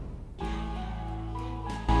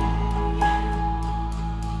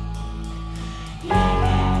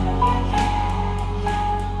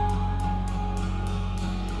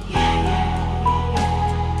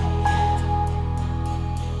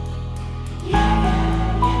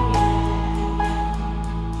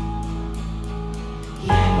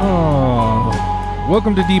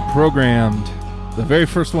Welcome to Deprogrammed, the very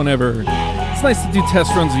first one ever. It's nice to do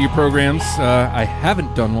test runs of your programs. I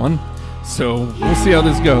haven't done one, so we'll see how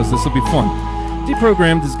this goes. This will be fun.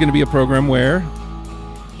 Deprogrammed is going to be a program where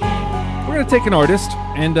we're going to take an artist,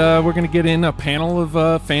 and we're going to get in a panel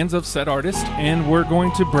of fans of said artist, and we're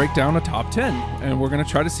going to break down a top 10. And we're going to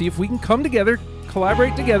try to see if we can come together,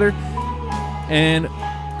 collaborate together, and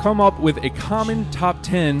come up with a common top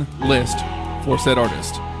 10 list for said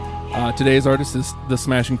artist. Today's artist is the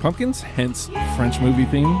Smashing Pumpkins, hence French movie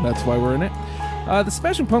theme. That's why we're in it. The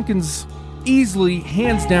Smashing Pumpkins, easily,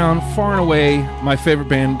 hands down, far and away, my favorite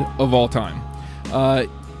band of all time.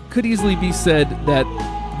 Could easily be said that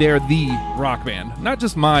they're the rock band. Not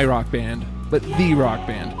just my rock band, but the rock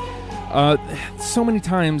band. So many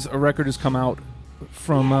times a record has come out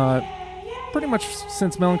from pretty much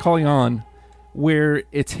since Melancholy on, where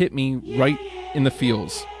it's hit me right in the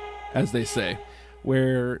feels, as they say,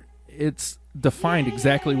 where it's defined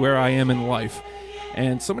exactly where I am in life.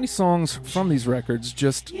 And so many songs from these records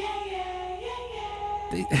just, I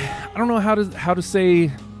don't know how to say,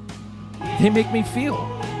 they make me feel.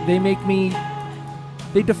 They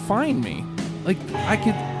define me. Like, I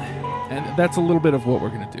could, and that's a little bit of what we're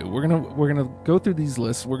going to do. We're going to go through these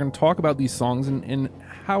lists. We're going to talk about these songs and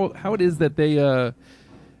how it is that they define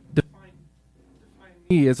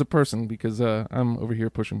me as a person, because I'm over here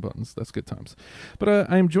pushing buttons. That's good times.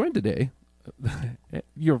 But I am joined today.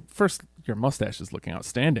 Your mustache is looking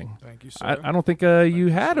outstanding. Thank you, sir. I don't think you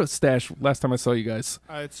had a stash last time I saw you guys.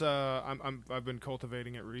 I've been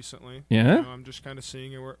cultivating it recently. Yeah? You know, I'm just kind of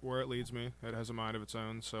seeing it where it leads me. It has a mind of its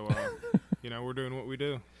own, so we're doing what we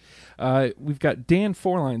do. We've got Dan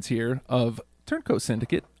Forlines here of Turncoat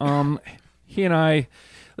Syndicate. He and I,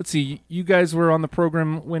 let's see, you guys were on the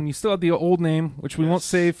program when you still had the old name, which we won't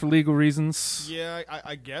say for legal reasons. Yeah,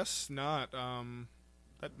 I guess not.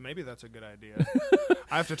 Maybe that's a good idea.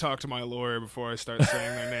 I have to talk to my lawyer before I start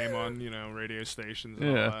saying their name on, radio stations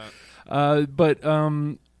and all that. But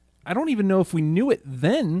I don't even know if we knew it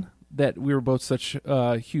then that we were both such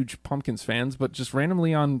huge Pumpkins fans, but just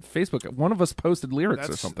randomly on Facebook, one of us posted lyrics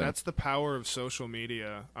or something. That's the power of social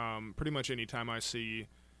media. Pretty much any time I see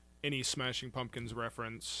any Smashing Pumpkins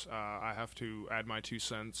reference, I have to add my 2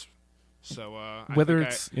 cents. So I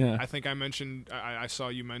think I mentioned I saw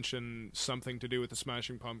you mention something to do with the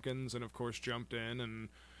Smashing Pumpkins, and of course jumped in, and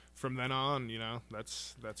from then on,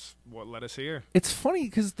 that's what led us here. It's funny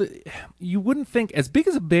because you wouldn't think, as big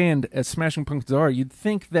as a band as Smashing Pumpkins are, you'd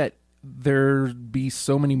think that there'd be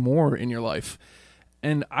so many more in your life.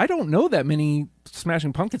 And I don't know that many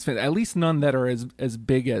Smashing Pumpkins fans, at least none that are as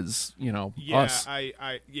big as, us.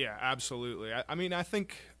 Yeah, absolutely. I mean, I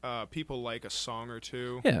think people like a song or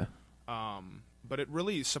two. Yeah. But it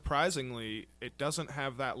really, surprisingly, it doesn't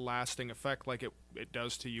have that lasting effect like it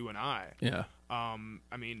does to you and I. Yeah. I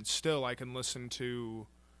mean, still, I can listen to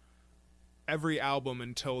every album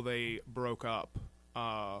until they broke up.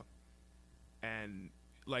 And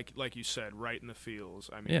like you said, right in the feels.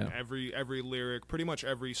 I mean, every lyric, pretty much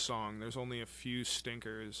every song, there's only a few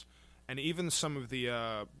stinkers. And even some of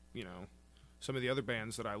the, some of the other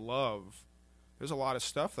bands that I love, there's a lot of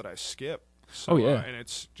stuff that I skip. So, and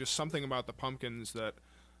it's just something about the Pumpkins that,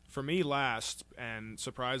 for me, lasts, and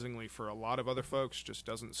surprisingly for a lot of other folks, just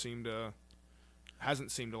hasn't seemed to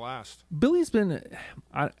last. Billy's been,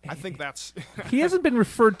 I think that's he hasn't been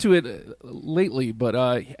referred to it lately, but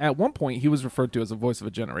at one point he was referred to as a voice of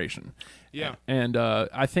a generation. Yeah, and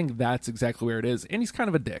I think that's exactly where it is. And he's kind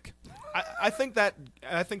of a dick. I think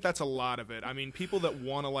that's a lot of it. I mean, people that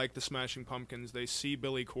want to like the Smashing Pumpkins, they see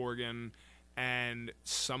Billy Corgan and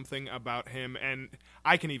something about him, and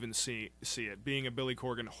I can even see it being a Billy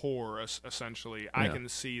Corgan whore, essentially. Yeah. I can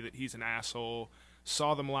see that he's an asshole.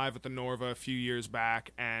 Saw them live at the Norva a few years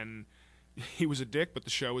back, and he was a dick, but the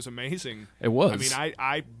show was amazing. It was. I mean,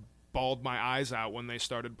 I bawled my eyes out when they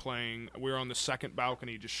started playing. We were on the second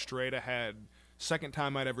balcony, just straight ahead. Second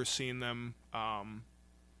time I'd ever seen them,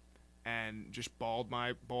 and just bawled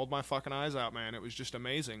my fucking eyes out, man. It was just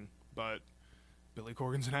amazing, but Billy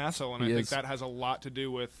Corgan's an asshole, and I think that has a lot to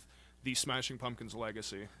do with the Smashing Pumpkins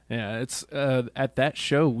legacy. Yeah, it's at that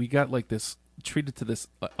show we got like this treated to this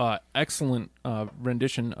excellent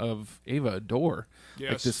rendition of Ava Adore.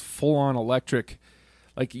 Yes. Like this full-on electric.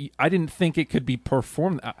 Like, I didn't think it could be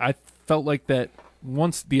performed. I felt like that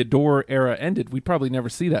once the Adore era ended, we'd probably never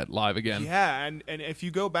see that live again. Yeah, and if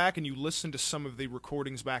you go back and you listen to some of the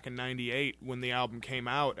recordings back in '98 when the album came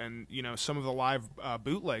out, and some of the live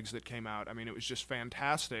bootlegs that came out, I mean, it was just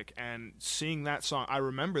fantastic. And seeing that song, I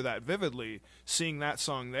remember that vividly. Seeing that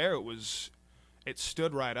song there, it was it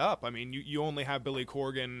stood right up. I mean, you only have Billy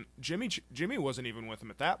Corgan. Jimmy wasn't even with him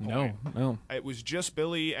at that point. No. It was just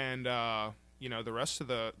Billy and the rest of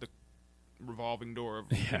the revolving door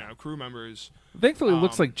of crew members. Thankfully, it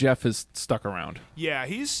looks like Jeff has stuck around. Yeah,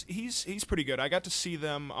 he's pretty good. I got to see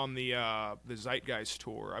them on the Zeitgeist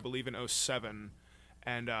tour, I believe in 2007,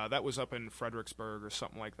 and that was up in Fredericksburg or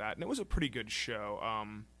something like that. And it was a pretty good show.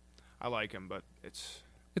 I like him, but it's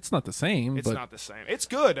not the same. It's not the same. It's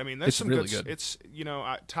good. I mean, there's some really good. It's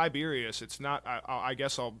Tiberius. It's not. I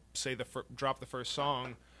guess I'll say drop the first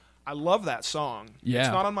song. I love that song. Yeah. It's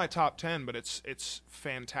not on my top 10, but it's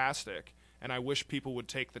fantastic. And I wish people would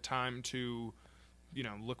take the time to,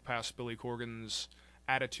 look past Billy Corgan's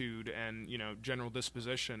attitude and general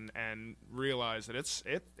disposition and realize that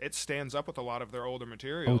it stands up with a lot of their older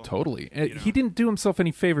material. Oh, totally. He didn't do himself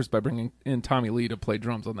any favors by bringing in Tommy Lee to play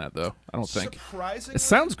drums on that, though. I don't think. Surprisingly, it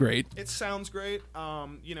sounds great. It sounds great.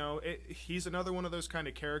 He's another one of those kind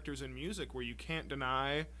of characters in music where you can't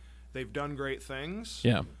deny they've done great things.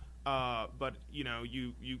 Yeah. But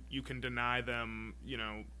you can deny them.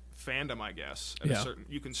 Fandom, I guess.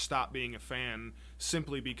 You can stop being a fan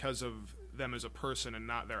simply because of them as a person and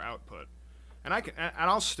not their output. And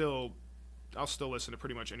I'll still listen to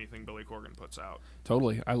pretty much anything Billy Corgan puts out.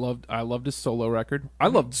 Totally. I loved his solo record. I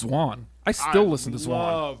loved Zwan. I still listen to Zwan.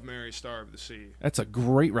 I love Mary Star of the Sea. That's a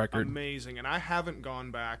great record. Amazing. And I haven't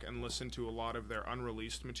gone back and listened to a lot of their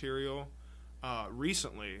unreleased material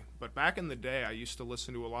recently, but back in the day I used to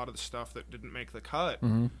listen to a lot of the stuff that didn't make the cut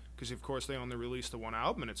because of course they only released the one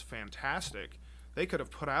album and it's fantastic. They could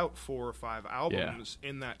have put out 4 or 5 albums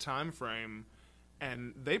in that time frame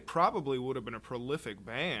and they probably would have been a prolific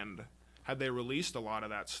band had they released a lot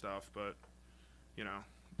of that stuff, but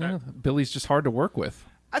Billy's just hard to work with.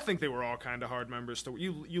 I think they were all kind of hard members.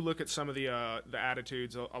 You look at some of the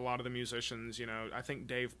attitudes, a lot of the musicians, I think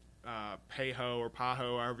Dave Pajo or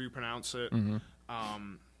Pajo, however you pronounce it.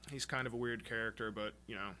 He's kind of a weird character, but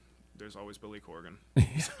there's always Billy Corgan.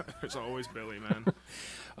 There's always Billy,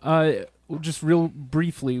 man. Just real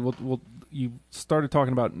briefly, you started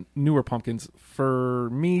talking about newer Pumpkins. For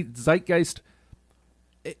me, Zeitgeist,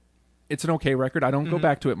 it's an okay record. I don't go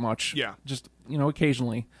back to it much. Yeah, just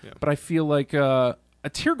occasionally. Yeah. But I feel like a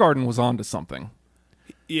Teargarden was onto something.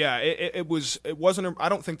 Yeah, it wasn't. I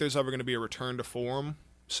don't think there's ever going to be a return to form,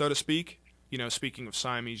 so to speak. Speaking of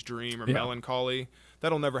Siamese Dream or Melancholy,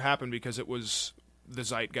 that'll never happen because it was the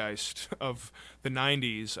zeitgeist of the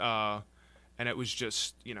 90s, and it was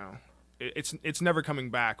just, it's never coming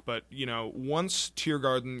back. But, once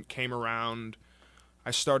Teargarden came around,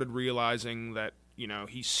 I started realizing that,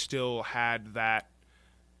 he still had that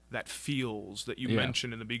feels that you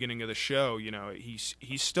mentioned in the beginning of the show.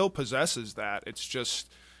 He still possesses that. It's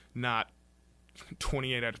just not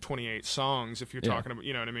 28 out of 28 songs if you're talking about,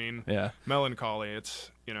 you know what I mean? Yeah. Melancholy,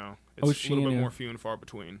 it's a little bit more few and far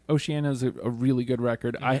between. Oceania is a really good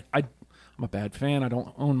record. I'm a bad fan. I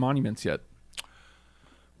don't own Monuments yet.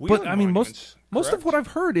 But I mean, most of what I've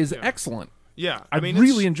heard is excellent. Yeah. I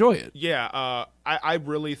really enjoy it. Yeah. I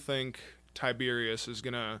really think Tiberius is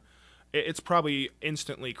gonna. It's probably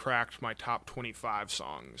instantly cracked my top 25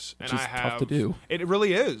 songs, and which is tough to do. It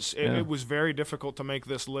really is. It was very difficult to make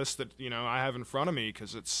this list that I have in front of me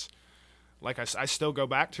because it's like I still go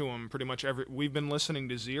back to them pretty much every. We've been listening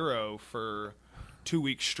to Zero for 2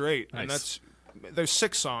 weeks straight, and there's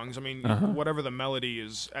 6 songs. I mean, whatever the melody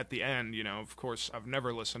is at the end, of course, I've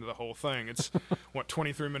never listened to the whole thing. It's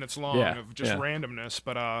 23 minutes long of just randomness,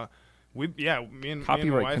 but me and my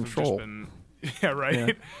wife control. have just been. Yeah,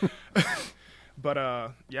 right. Yeah. But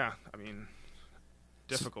I mean,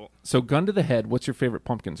 difficult. So, gun to the head, what's your favorite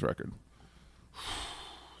Pumpkins record?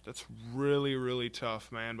 That's really, really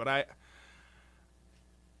tough, man. But a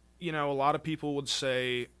lot of people would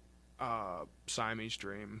say Siamese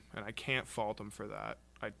Dream, and I can't fault them for that.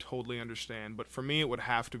 I totally understand. But for me, it would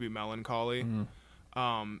have to be Melancholy.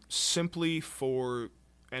 Simply for,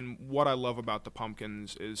 and what I love about the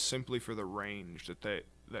Pumpkins is simply for the range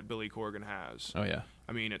that Billy Corgan has. Oh, yeah.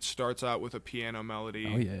 I mean, it starts out with a piano melody.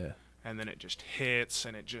 Oh, yeah. And then it just hits,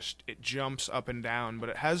 and it jumps up and down. But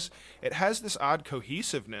it has this odd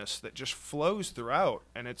cohesiveness that just flows throughout,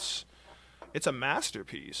 and it's a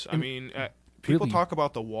masterpiece. I mean, people talk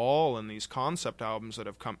about The Wall and these concept albums that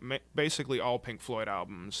have come, basically all Pink Floyd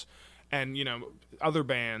albums, and other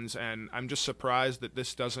bands, and I'm just surprised that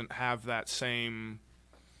this doesn't have that same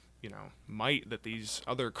might that these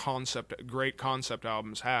other great concept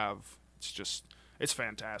albums have. It's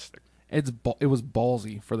fantastic. It was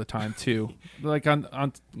ballsy for the time too. Like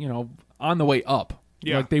on the way up.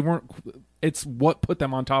 Yeah. Like they weren't it's what put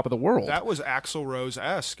them on top of the world. That was Axl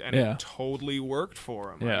Rose-esque, and it totally worked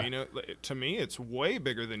for him. Yeah. I mean, to me, it's way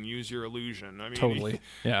bigger than Use Your Illusion. I mean, totally.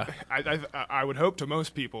 Yeah. I would hope to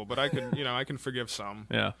most people, but I can, I can forgive some.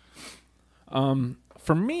 Yeah.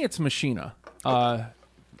 For me, it's Machina.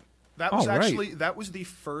 That was that was the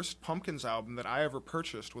first Pumpkins album that I ever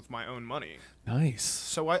purchased with my own money. Nice.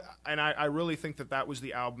 So I really think that was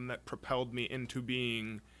the album that propelled me into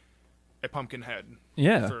being a Pumpkinhead.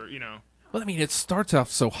 Yeah. Well, I mean, it starts off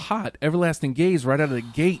so hot. Everlasting Gaze right out of the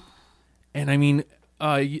gate. And I mean,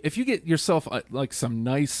 if you get yourself like some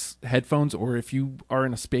nice headphones, or if you are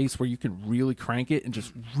in a space where you can really crank it and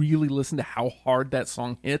just really listen to how hard that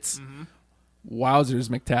song hits, wowzers,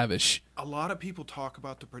 McTavish. A lot of people talk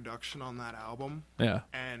about the production on that album. Yeah.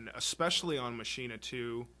 And especially on Machina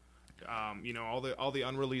 2, all the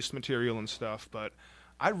unreleased material and stuff, but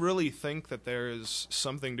I really think that there is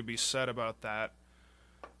something to be said about that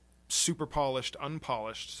super polished,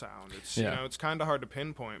 unpolished sound. It's it's kind of hard to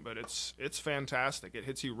pinpoint, but it's fantastic. It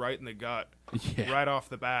hits you right in the gut, right off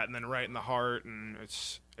the bat, and then right in the heart, and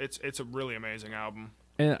it's a really amazing album.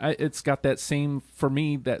 And it's got that same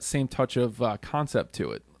touch of concept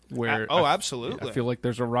to it. Where absolutely. I feel like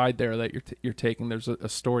there's a ride there that you're taking. There's a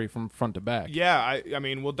story from front to back. Yeah, I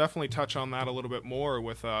mean, we'll definitely touch on that a little bit more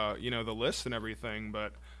with the list and everything.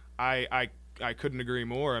 But I couldn't agree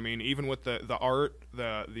more. I mean, even with the art,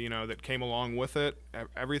 that came along with it,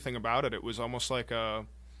 everything about it, it was almost like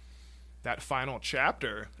that final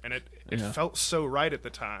chapter, and it felt so right at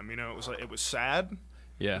the time. It was like, it was sad.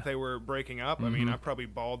 Yeah, that they were breaking up. I mean, I probably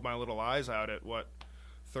bawled my little eyes out at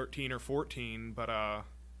 13 or 14, but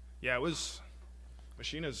yeah, it was.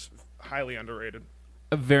 Machina's highly underrated.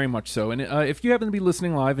 Very much so. And if you happen to be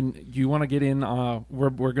listening live and you want to get in,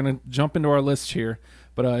 we're going to jump into our list here.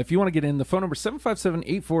 But if you want to get in, the phone number is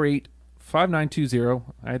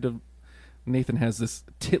 757-848-5920. Nathan has this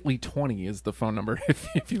Titley20 is the phone number.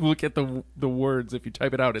 If you look at the words, if you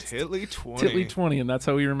type it out, it's Titley20. Titley20, and that's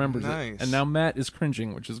how he remembers it. And now Matt is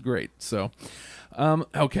cringing, which is great. So,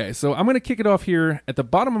 okay, so I'm going to kick it off here at the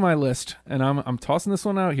bottom of my list, and I'm tossing this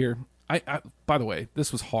one out here. I by the way,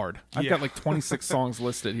 this was hard. I've got like 26 songs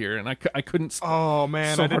listed here, and I couldn't. Oh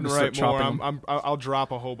man, I didn't write more. I'll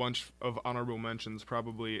drop a whole bunch of honorable mentions,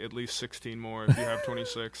 probably at least 16 more if you have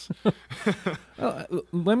 26.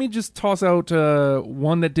 Let me just toss out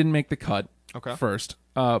one that didn't make the cut. Okay. First,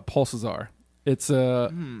 Pulsazar. It's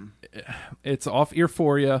off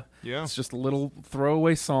Euphoria. Yeah. It's just a little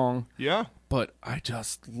throwaway song. Yeah. But I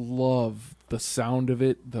just love the sound of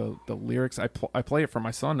it, the lyrics. I play it for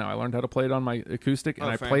my son now. I learned how to play it on my acoustic, and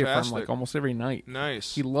I play it for him like almost every night.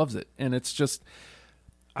 Nice. He loves it, and it's just,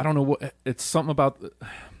 I don't know what, it's something about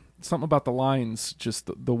the lines, just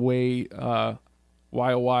the way,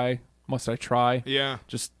 why oh why must I try? Yeah.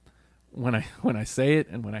 Just when I say it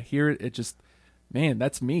and when I hear it, it just, man,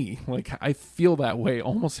 that's me. Like, I feel that way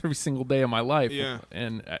almost every single day of my life. Yeah.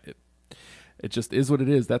 And it just is what it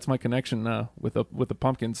is. That's my connection with the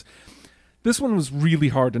Pumpkins. This one was really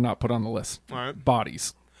hard to not put on the list. All right.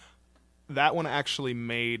 Bodies. That one actually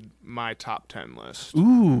made my top 10 list.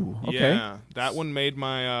 Ooh, okay. Yeah, that one made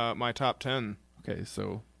my my top 10. Okay,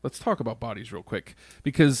 so let's talk about Bodies real quick,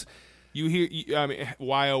 because you hear, I mean,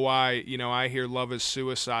 why oh why, I hear Love is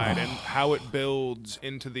Suicide and how it builds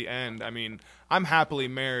into the end. I mean, I'm happily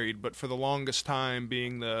married, but for the longest time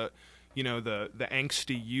being the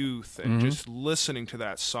angsty youth and just listening to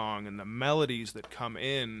that song and the melodies that come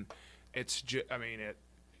in, it's just, I mean,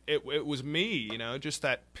 it was me, just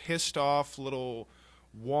that pissed off little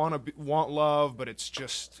want love, but it's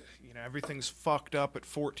just, everything's fucked up at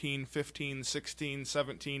 14, 15, 16,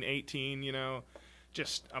 17, 18,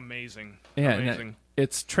 just amazing. Yeah, amazing.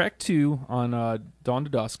 It's track 2 on Dawn to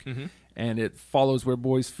Dusk, and it follows Where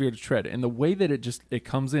Boys Fear to Tread. And the way that it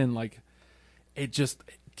comes in, like, it just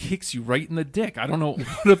kicks you right in the dick. I don't know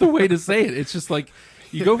what other way to say it. It's just like,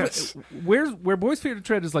 you go where Boys Fear to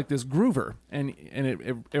Tread is like this groover, and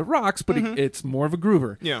it rocks, but it's more of a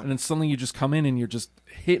groover. Yeah. And then suddenly you just come in and you're just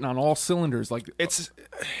hitting on all cylinders. Like, it's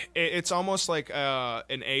almost like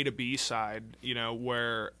an A to B side,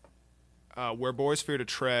 where Boys Fear to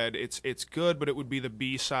Tread, it's good, but it would be the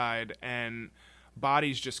B side, and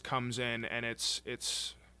Bodies just comes in, and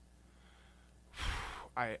it's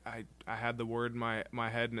I had the word in my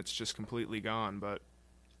head, and it's just completely gone. But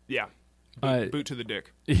yeah, boot to the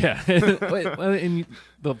dick. Yeah. And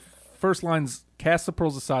the first line's, cast the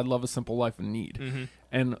pearls aside, love a simple life in need.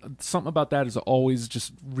 And something about that has always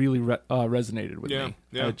just really resonated with me.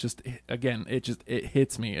 Yeah. It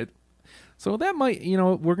hits me. So that might,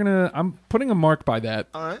 I'm putting a mark by that.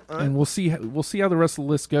 All right. And we'll see how the rest of the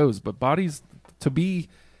list goes. But Bodies, to be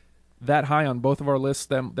that high on both of our lists,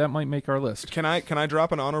 that might make our list. Can I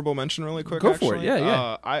drop an honorable mention really quick? Go for it.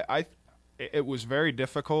 Yeah. It was very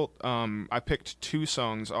difficult. I picked 2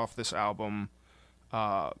 songs off this album.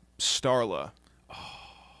 Starla.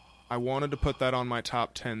 I wanted to put that on my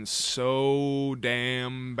top 10 so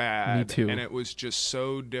damn bad. Me too. And it was just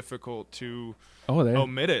so difficult to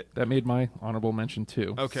omit it. That made my honorable mention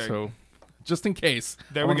too. Okay. So just in case.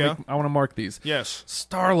 There we go. I want to mark these. Yes.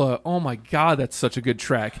 Starla. Oh my God, that's such a good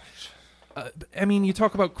track. I mean, you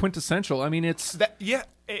talk about quintessential. I mean, it's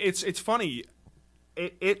funny.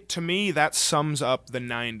 It to me, that sums up the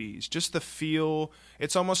 90s. Just the feel.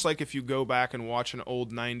 It's almost like if you go back and watch an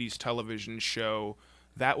old 90s television show,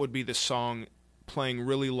 that would be the song playing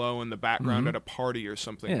really low in the background at a party or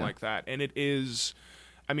something like that. And it is,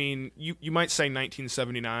 I mean, you might say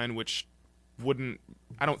 1979, which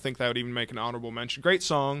I don't think that would even make an honorable mention. Great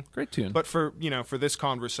song. Great tune. But for this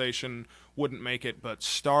conversation, wouldn't make it. But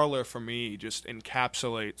Starla, for me, just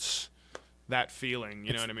encapsulates that feeling,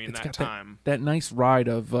 you know what I mean, that time. That nice ride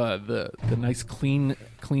of the nice clean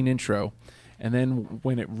intro, and then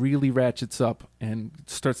when it really ratchets up and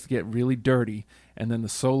starts to get really dirty, and then the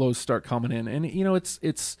solos start coming in, and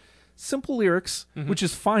it's simple lyrics, which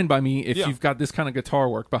is fine by me if you've got this kind of guitar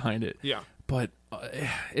work behind it. Yeah. But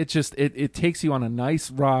it takes you on a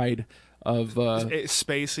nice ride of it's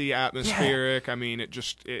spacey, atmospheric. I mean,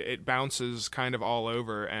 it bounces kind of all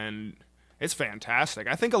over, and it's fantastic.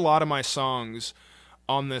 I think a lot of my songs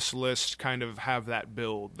on this list kind of have that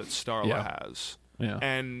build that Starla has. Yeah.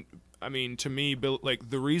 And I mean, to me, like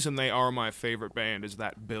the reason they are my favorite band is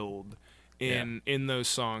that build in those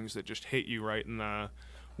songs that just hit you right in the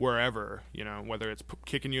wherever, whether it's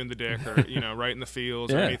kicking you in the dick or right in the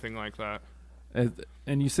feels or anything like that.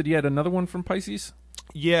 And you said you had another one from Pisces?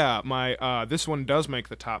 Yeah, my this one does make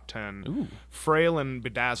the top 10. Ooh. Frail and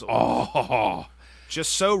Bedazzled. Oh.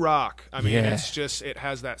 Just so rock. I mean, it's just, it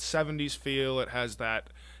has that 70s feel, it has that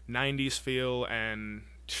 90s feel, and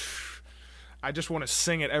I just want to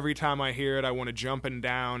sing it every time I hear it. I want to jump up and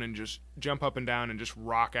down and just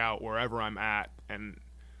rock out wherever I'm at, and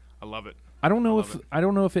I love it. I don't know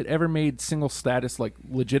if it ever made single status like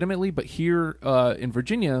legitimately, but here in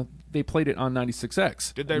Virginia they played it on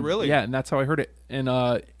 96X. Did they really? Yeah, and that's how I heard it. And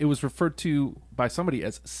it was referred to by somebody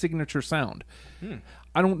as signature sound.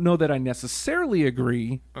 I don't know that I necessarily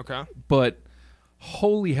agree. Okay. But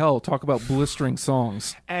holy hell, talk about blistering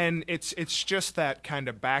songs. And it's just that kind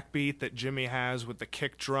of backbeat that Jimmy has with the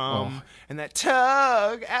kick drum and that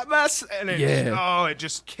tug at my and it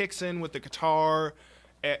just kicks in with the guitar.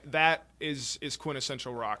 That is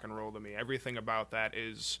quintessential rock and roll to me. Everything about that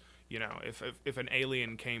is, if an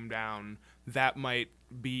alien came down, that might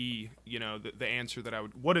be, the answer that I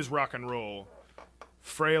would. What is rock and roll?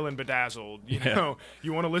 Frail and Bedazzled.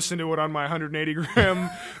 You want to listen to it on my 180 gram,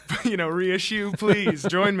 reissue? Please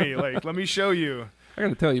join me. Let me show you. I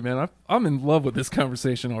gotta tell you, man, I'm in love with this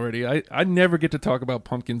conversation already. I never get to talk about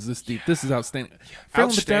pumpkins this deep. This is outstanding.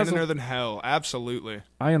 Outstanding than hell. Absolutely.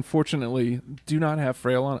 I unfortunately do not have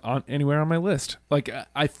Frail on anywhere on my list.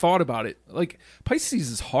 I thought about it. Pisces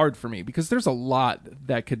is hard for me because there's a lot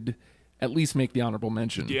that could at least make the honorable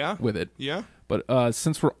mention with it. Yeah. But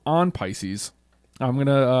since we're on Pisces, I'm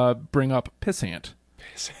gonna bring up Pissant.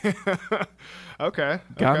 Okay.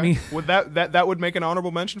 Got me. Would that would make an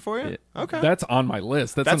honorable mention for you? Okay. That's on my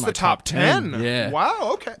list. That's on my the top 10. Yeah.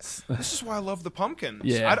 Wow. Okay. This is why I love the Pumpkins.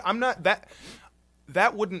 Yeah. I'm not that.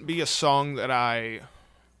 That wouldn't be a song that I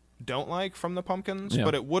don't like from the Pumpkins,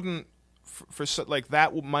 but it wouldn't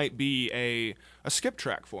that might be a skip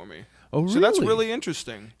track for me. Oh, really? So that's really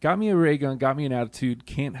interesting. Got me a ray gun, got me an attitude.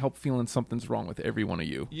 Can't help feeling something's wrong with every one of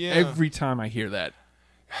you. Yeah. Every time I hear that,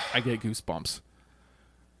 I get goosebumps.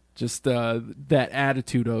 Just that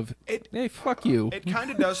attitude of, hey, fuck you. It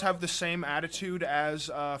kind of does have the same attitude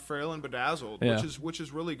as Frail and Bedazzled, which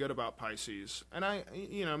is really good about Pisces. And I,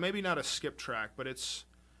 maybe not a skip track, but it's.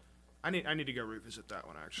 I need to go revisit that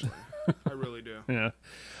one actually. I really do. Yeah.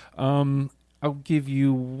 I'll give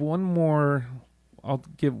you one more. I'll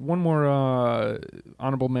give one more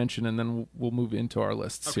honorable mention, and then we'll move into our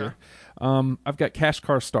lists here. I've got Cash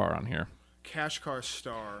Car Star on here. Cash Car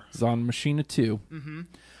Star. It's on Machina 2.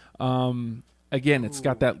 Mm-hmm. Again, it's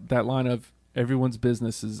got that line of everyone's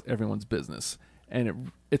business is everyone's business.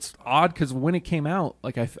 And it's odd because when it came out,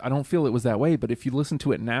 I don't feel it was that way. But if you listen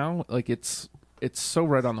to it now, it's so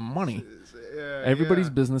right on the money.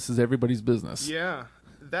 Everybody's business is everybody's business. Yeah.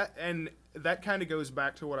 That kind of goes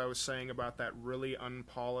back to what I was saying about that really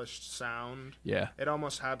unpolished sound. Yeah. It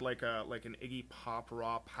almost had like an Iggy Pop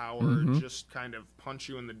raw power, just kind of punch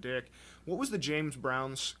you in the dick. What was the James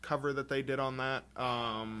Brown's cover that they did on that?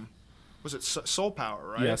 was it Soul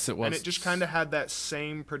Power, right? Yes, it was. And it just kind of had that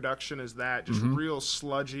same production as that, just real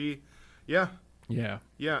sludgy. Yeah. Yeah.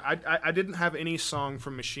 Yeah, I didn't have any song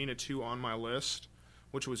from Machina 2 on my list,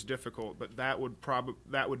 which was difficult, but that would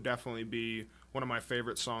definitely be one of my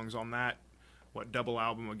favorite songs on that double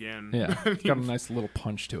album again. Yeah. Got a nice little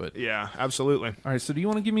punch to it. Yeah, absolutely. All right, so do you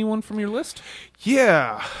want to give me one from your list?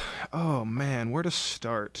 Yeah. Oh man, where to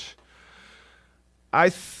start? I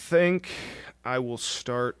think I will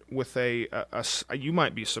start with a you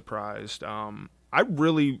might be surprised. I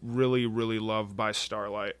really, really, really love By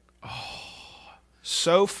Starlight. Oh,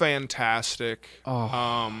 so fantastic.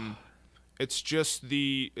 Oh.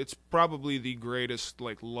 It's probably the greatest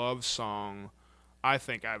like love song I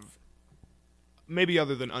think I've, maybe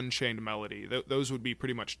other than Unchained Melody. Those would be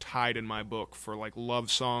pretty much tied in my book for like love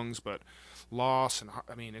songs, but Loss, and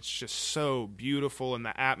I mean, it's just so beautiful, and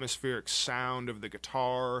the atmospheric sound of the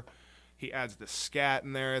guitar. He adds the scat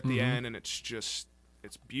in there at the end, and it's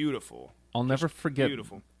beautiful. I'll never forget.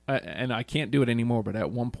 Beautiful. And I can't do it anymore, but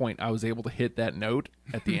at one point I was able to hit that note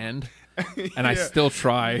at the end, and I still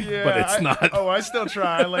try, but it's not. Oh, I still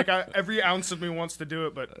try. Like every ounce of me wants to do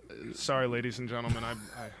it, but sorry, ladies and gentlemen, I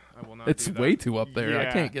will not. It's do that. way too up there. Yeah.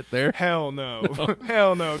 I can't get there. Hell no.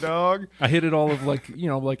 Hell no, dog. I hit it all of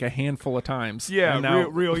like a handful of times. Yeah, and now,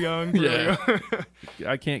 real young. Yeah,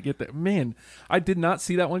 I can't get there. Man, I did not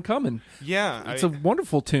see that one coming. Yeah, it's a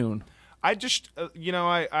wonderful tune. I just,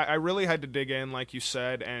 I really had to dig in, like you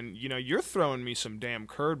said, and you're throwing me some damn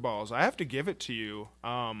curveballs. I have to give it to you.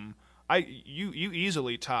 You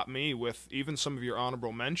easily top me with even some of your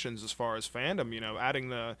honorable mentions as far as fandom. Adding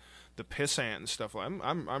the pissant and stuff.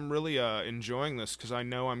 I'm really enjoying this because I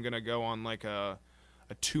know I'm gonna go on like a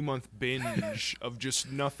 2-month binge of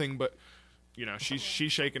just nothing but. She's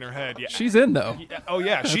shaking her head. Yeah, she's in though. Oh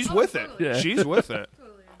yeah, she's with it. Yeah. She's with it.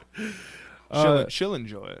 She'll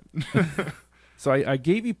enjoy it. So I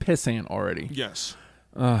gave you Pissant already. Yes.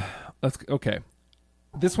 That's okay.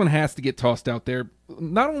 This one has to get tossed out there,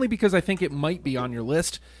 not only because I think it might be on your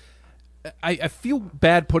list. I feel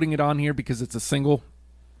bad putting it on here because it's a single.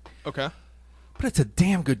 Okay. But it's a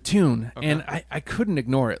damn good tune, okay. and I couldn't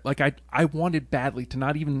ignore it. Like I wanted badly to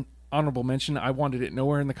not even honorable mention. I wanted it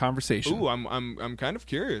nowhere in the conversation. Ooh, I'm kind of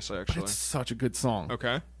curious actually. But it's such a good song.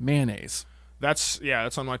 Okay. Mayonnaise. That's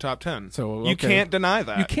on my top 10. So okay. You can't deny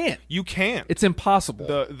that. You can't. It's impossible.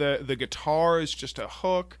 The guitar is just a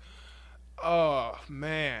hook. Oh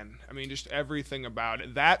man, I mean, just everything about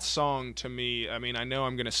it. That song to me. I mean, I know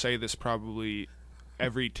I'm going to say this probably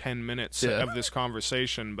every 10 minutes of this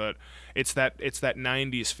conversation, but it's that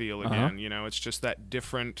 90s feel again. It's just that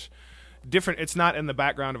different. It's not in the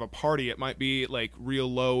background of a party. It might be like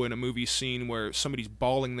real low in a movie scene where somebody's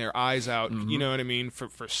bawling their eyes out. You know what I mean?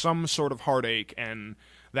 For some sort of heartache, and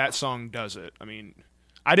that song does it.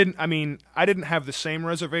 I didn't have the same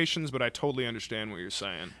reservations, but I totally understand what you're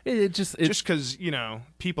saying. Just because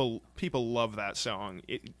people love that song.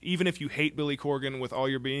 Even if you hate Billy Corgan with all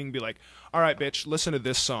your being, be like, all right, bitch, listen to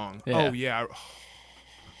this song. Yeah. Oh yeah.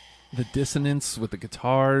 The dissonance with the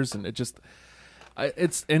guitars, and it's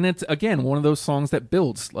again one of those songs that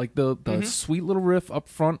builds like the sweet little riff up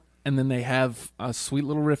front, and then they have a sweet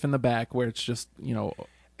little riff in the back where it's just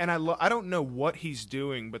And I don't know what he's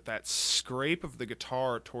doing, but that scrape of the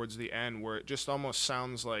guitar towards the end, where it just almost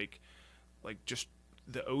sounds like just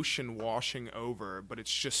the ocean washing over, but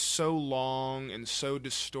it's just so long and so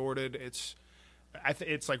distorted. It's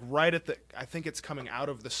like right at I think it's coming out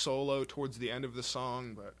of the solo towards the end of the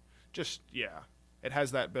song, but just it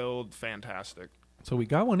has that build. Fantastic. So we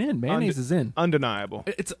got one in. Mayonnaise is in. Undeniable.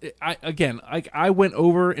 I went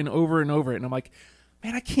over and over and over it, and I'm like,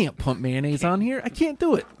 man, I can't pump Mayonnaise on here. I can't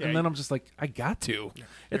do it. And then I'm just like, I got to.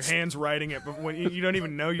 Your hand's writing it, but when you don't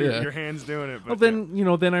even know your hand's doing it. But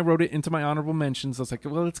well, then I wrote it into my honorable mentions. I was like,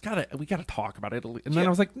 well, we gotta talk about it. And then I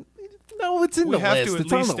was like, no, it's in the list. We have to at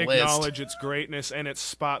it's least on the acknowledge list. its greatness and its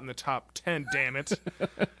spot in the top 10. Damn it!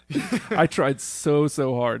 I tried so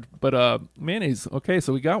hard, but Mayonnaise. Okay,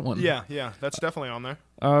 so we got one. Yeah, that's definitely on there.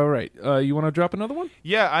 All right, you want to drop another one?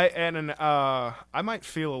 Yeah, I might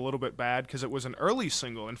feel a little bit bad because it was an early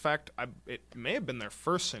single. In fact, it may have been their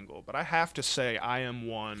first single, but I have to say, I Am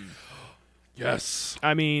One. Yes.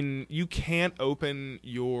 I mean, you can't open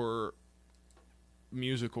your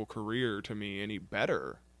musical career to me any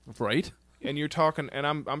better. Right. And you're talking, and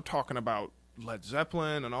I'm talking about Led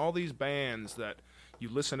Zeppelin and all these bands that you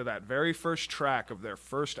listen to that very first track of their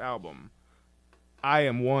first album. I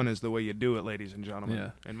Am One is the way you do it, ladies and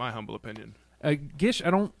gentlemen. In my humble opinion. Gish, I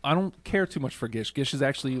don't care too much for Gish. Gish is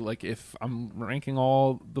actually like, if I'm ranking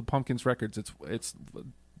all the Pumpkins records, it's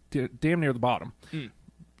damn near the bottom.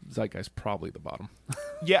 Zeitgeist probably the bottom.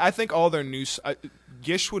 Yeah, I think all their new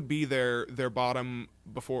Gish would be their bottom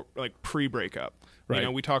before, like, pre-breakup. Right. You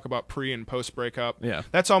know, we talk about pre and post breakup. Yeah,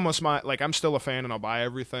 that's almost my, like, I'm still a fan and I'll buy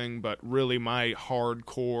everything, but really my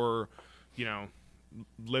hardcore, you know,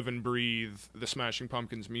 live and breathe the Smashing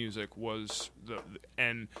Pumpkins music was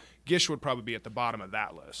and Gish would probably be at the bottom of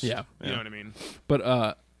that list. Yeah, you know what I mean. But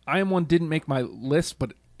I Am One didn't make my list,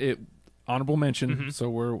 but it honorable mention.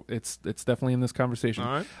 So it's definitely in this conversation.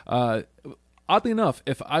 All right. Oddly enough,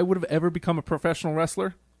 if I would have ever become a professional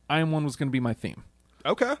wrestler, I Am One was going to be my theme.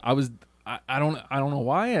 Okay. I don't know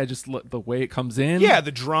why. I just the way it comes in. Yeah,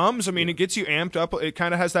 the drums. I mean, it gets you amped up. It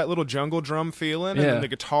kind of has that little jungle drum feeling, and then the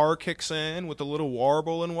guitar kicks in with the little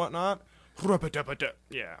warble and whatnot.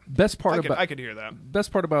 Yeah. Best part I could hear that.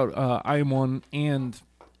 Best part about I Am One and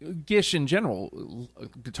Gish in general,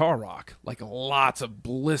 guitar rock, like lots of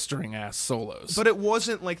blistering ass solos. But it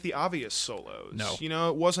wasn't like the obvious solos. No. You know,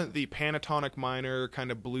 it wasn't the pentatonic minor kind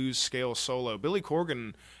of blues scale solo. Billy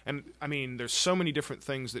Corgan, and I mean, there's so many different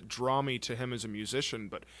things that draw me to him as a musician,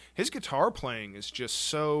 but his guitar playing is just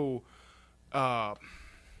so out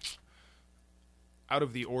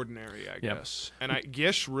of the ordinary, I guess. And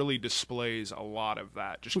Gish really displays a lot of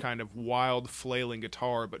that, just kind of wild, flailing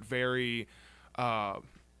guitar, but very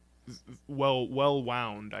well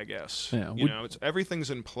wound, I guess. Yeah. You know, everything's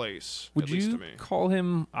in place. Would at least you to me. call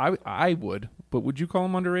him? I would, but would you call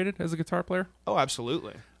him underrated as a guitar player? Oh,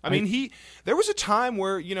 absolutely. I mean, there was a time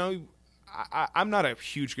where, you know, I'm not a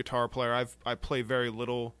huge guitar player. I play very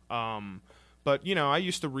little. But, you know, I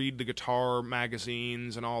used to read the guitar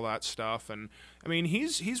magazines and all that stuff, and I mean,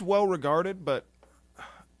 he's well regarded, but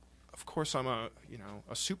of course I'm a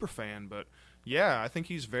super fan, but yeah, I think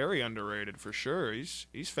he's very underrated for sure. He's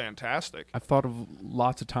fantastic. I've thought of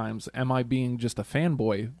lots of times, am I being just a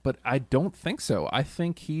fanboy? But I don't think so. I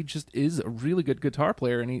think he just is a really good guitar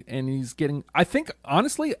player, and he's getting. I think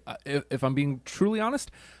honestly, if I'm being truly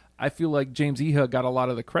honest, I feel like James Iha got a lot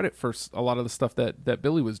of the credit for a lot of the stuff that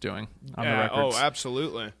Billy was doing on the records. Oh,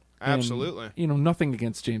 absolutely, absolutely. And, you know, nothing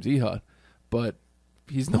against James Iha, but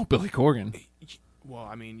he's no Billy Corgan. Well,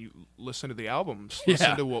 I mean, you listen to the albums,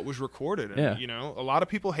 listen to what was recorded. And, you know, a lot of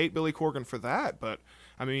people hate Billy Corgan for that, but,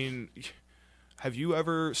 I mean, have you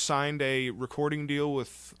ever signed a recording deal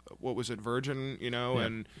with, what was it, Virgin, you know,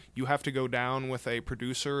 and you have to go down with a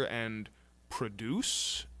producer and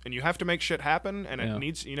produce, and you have to make shit happen, and it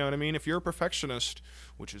needs, you know what I mean? If you're a perfectionist,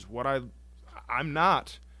 which is what I'm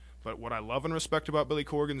not, but what I love and respect about Billy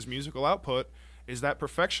Corgan's musical output is that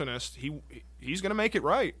perfectionist, he's going to make it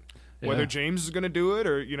right. Whether James is going to do it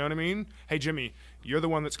or, you know what I mean? Hey, Jimmy, you're the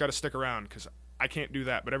one that's got to stick around because I can't do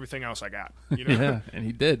that, but everything else I got. You know? Yeah, and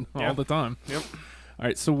he did all the time. Yep. All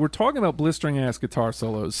right, so we're talking about blistering-ass guitar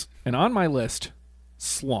solos, and on my list,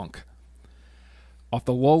 Slunk. Off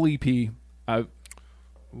the Lull EP,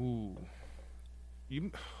 Ooh.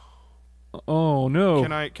 Oh, no.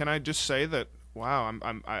 Can I just say that, wow,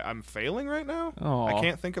 I'm failing right now? Oh. I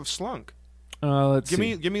can't think of Slunk. Let's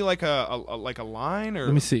see. Give me like a line or.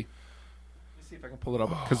 Let me see. See if I can pull it up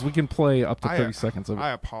because we can play up to 30 seconds of it.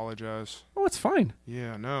 I apologize. Oh, it's fine.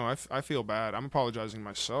 Yeah, no, I feel bad. I'm apologizing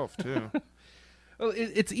myself too. Well,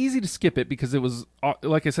 it's easy to skip it because it was,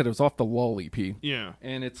 like I said, it was off the Lull EP. Yeah,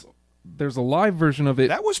 and there's a live version of it.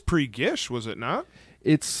 That was pre-Gish, was it not?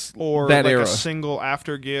 It's or that like era. A single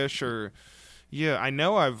after Gish, or yeah, I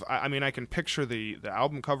know. I mean, I can picture the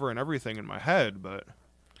album cover and everything in my head, but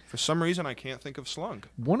for some reason I can't think of Slunk.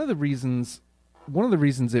 One of the reasons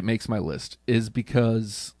it makes my list is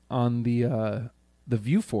because on the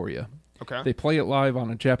Viewphoria, they play it live on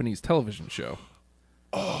a Japanese television show.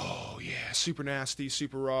 Oh yeah, super nasty,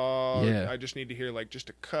 super raw. Yeah. I just need to hear like just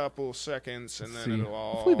a couple seconds, and then it'll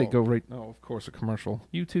all. Hopefully they go right. Oh, of course, a commercial.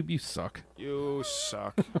 YouTube, you suck. You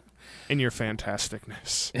suck. In your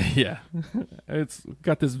fantasticness. Yeah, it's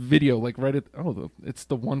got this video like right at. Oh, it's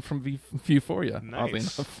the one from Viewphoria. Nice. Oddly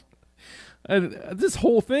enough. This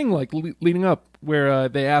whole thing, like leading up, where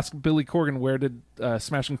they ask Billy Corgan, where did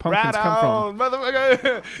Smashing Pumpkins come from?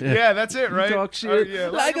 Motherfucker. Yeah, that's it, right? You talk shit yeah,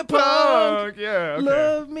 like a punk. Yeah, okay.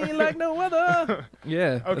 Love me like no other.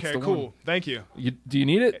 Yeah. Okay, cool. One. Thank you. Do you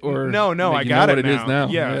need it or no? I got it. What it is now.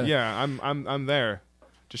 Yeah. I'm there.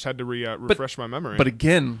 Just had to refresh my memory. But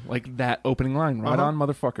again, like that opening line, right on,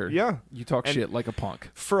 motherfucker. Yeah. You talk shit like a punk.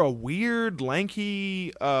 For a weird,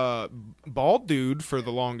 lanky, bald dude for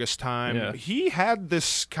the longest time, he had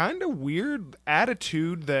this kind of weird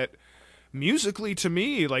attitude that musically to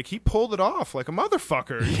me, like he pulled it off like a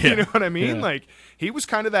motherfucker. Yeah. You know what I mean? Yeah. Like he was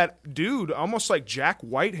kind of that dude, almost like Jack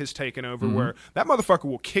White has taken over, where that motherfucker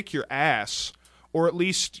will kick your ass or at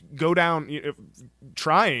least go down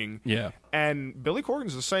trying. Yeah. And Billy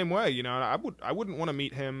Corgan's the same way. You know, I wouldn't want to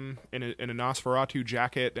meet him in a Nosferatu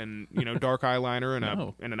jacket and dark eyeliner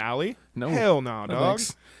in an alley. No, hell no, dog.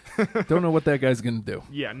 Don't know what that guy's gonna do.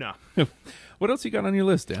 Yeah, no. What else you got on your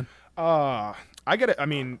list, Dan? I get it. I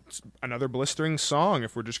mean, another blistering song.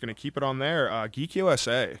 If we're just gonna keep it on there, Geek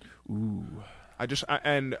USA. Ooh. On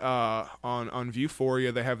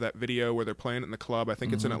Viewphoria they have that video where they're playing it in the club. I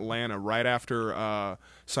think it's in Atlanta right after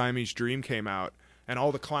Siamese Dream came out, and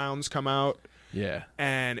all the clowns come out. Yeah,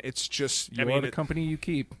 and it's just you are the company you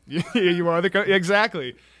keep. Yeah, you are the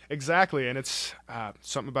exactly, and it's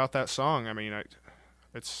something about that song. I mean,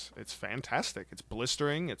 it's fantastic. It's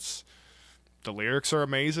blistering. The lyrics are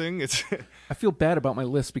amazing. I feel bad about my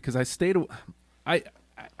list because I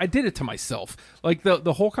did it to myself. Like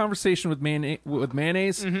the whole conversation with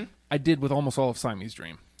mayonnaise, I did with almost all of Siamese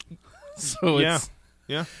Dream. So yeah.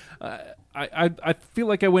 I feel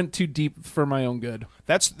like I went too deep for my own good.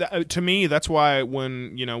 To me, that's why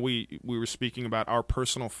when we were speaking about our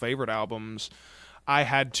personal favorite albums, I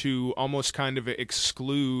had to almost kind of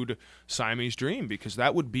exclude Siamese Dream because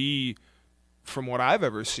that would be, from what I've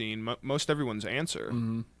ever seen, most everyone's answer.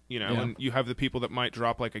 Mm-hmm. And you have the people that might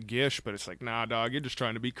drop like a Gish, but it's like, nah, dog, you're just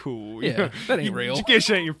trying to be cool. Yeah, that ain't real.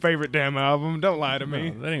 Gish ain't your favorite damn album. Don't lie to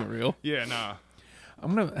me. That ain't real. Yeah, nah.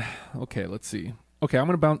 Okay, let's see. Okay, I'm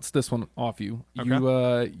gonna bounce this one off you.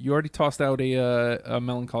 Okay. You already tossed out a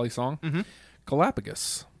melancholy song. Mm-hmm.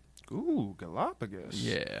 Galapagos. Ooh, Galapagos.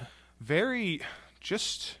 Yeah. Very,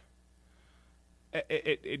 just.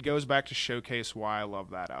 It goes back to showcase why I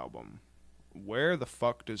love that album. Where the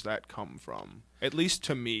fuck does that come from? At least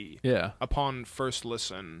to me. Yeah. Upon first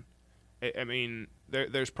listen, I mean,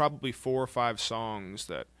 there's probably 4 or 5 songs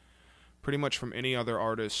that pretty much from any other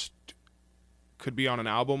artist could be on an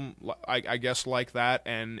album, I guess, like that,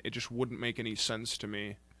 and it just wouldn't make any sense to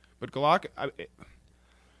me. But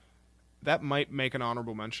that might make an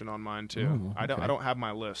honorable mention on mine too. Ooh, okay. I don't have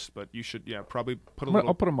my list, but you should probably put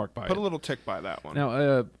I'll put a mark by it. Put a little tick by that one.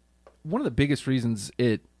 Now, one of the biggest reasons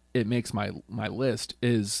it makes my list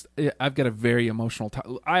is I've got a very emotional tie.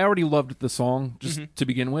 I already loved the song just to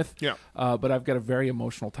begin with. Yeah. But I've got a very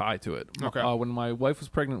emotional tie to it. Okay. When my wife was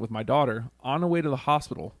pregnant with my daughter, on the way to the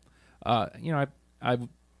hospital, I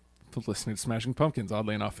was listening to Smashing Pumpkins,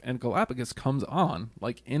 oddly enough, and Galapagos comes on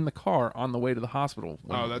like in the car on the way to the hospital.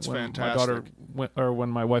 That's fantastic. My daughter when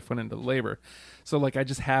my wife went into labor. So like I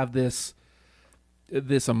just have this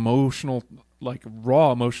emotional, like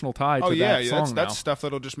raw emotional tie to that song. That's stuff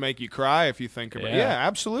that'll just make you cry if you think about it. Yeah,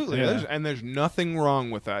 absolutely. Yeah. There's nothing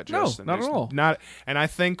wrong with that, Justin. No, not at all. And I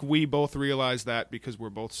think we both realize that because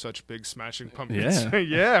we're both such big Smashing Pumpkins. Yeah,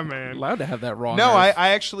 yeah, man. Allowed to have that raw. No, I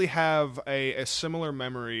actually have a similar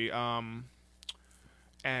memory. And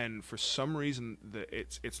for some reason,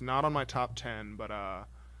 it's not on my top 10, but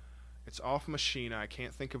it's off Machina. I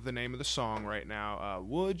can't think of the name of the song right now.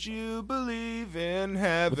 Would you believe in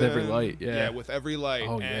heaven? With Every Light, yeah. Yeah, With Every Light.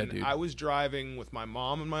 Oh, and yeah, dude. I was driving with my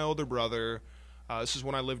mom and my older brother. This is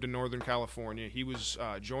when I lived in Northern California. He was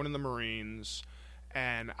joining the Marines,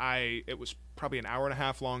 and it was probably an hour and a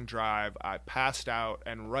half long drive. I passed out,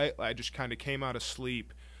 and I just kind of came out of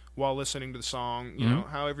sleep while listening to the song. You know,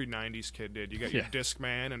 how every 90s kid did. You got your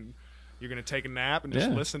Discman, and you're going to take a nap and just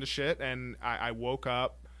listen to shit. And I woke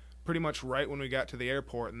up pretty much right when we got to the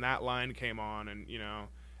airport, and that line came on, and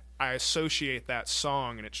I associate that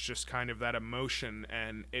song, and it's just kind of that emotion,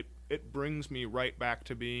 and it brings me right back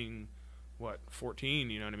to being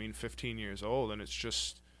 14, 15 years old, and it's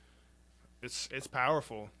just it's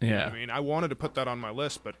powerful. Yeah. You know what I mean, I wanted to put that on my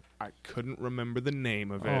list, but I couldn't remember the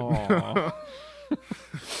name of it.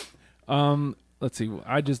 Let's see.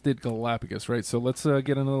 I just did Galapagos, right? So let's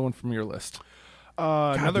get another one from your list.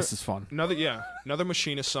 God, this is fun. Another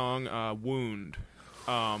Machina song, Wound.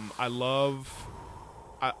 I love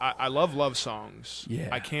love songs. Yeah.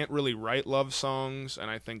 I can't really write love songs,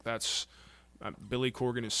 and I think that's Billy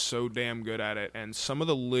Corgan is so damn good at it. And some of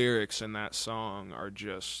the lyrics in that song are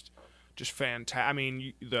just fantastic. I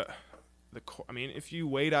mean, if you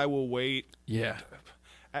wait, I will wait. Yeah.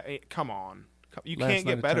 Come on, you Last can't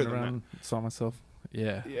night get I better turned than around, that. Saw myself.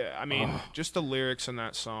 Yeah. Yeah, I mean, just the lyrics in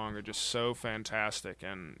that song are just so fantastic,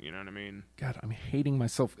 and you know what I mean? God, I'm hating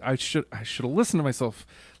myself. I should have listened to myself.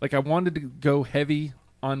 Like, I wanted to go heavy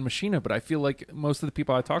on Machina, but I feel like most of the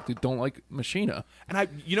people I talk to don't like Machina.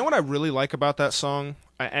 And you know what I really like about that song,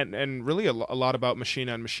 and really a lot about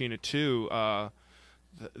Machina and Machina 2,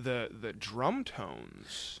 the drum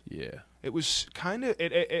tones. Yeah. It was kind of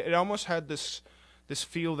it almost had this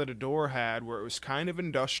feel that Adore had, where it was kind of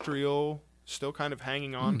industrial, still kind of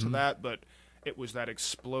hanging on to that, but it was that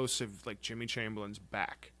explosive, like Jimmy Chamberlain's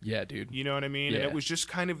back. Yeah, dude. You know what I mean? Yeah. And it was just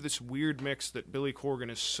kind of this weird mix that Billy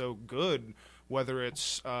Corgan is so good, whether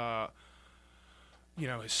it's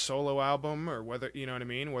his solo album or whether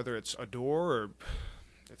whether it's Adore or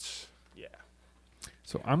it's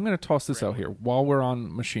So I'm going to toss this out here while we're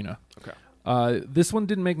on Machina. Okay. This one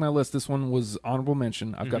didn't make my list. This one was honorable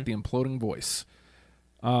mention. I've got the Imploding Voice,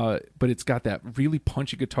 but it's got that really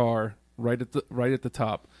punchy guitar right at the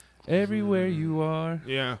top. Everywhere you are,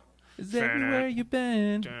 is everywhere you've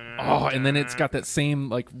been. Oh, and then it's got that same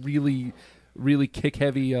like really, really kick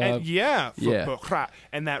heavy. And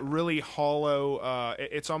that really hollow.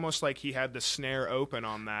 It's almost like he had the snare open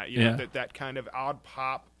on that. You know, that kind of odd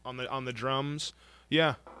pop on the drums.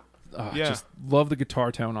 Yeah. Just love the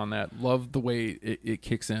guitar tone on that. Love the way it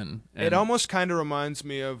kicks in. And it almost kind of reminds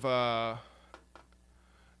me of the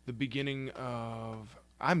beginning of...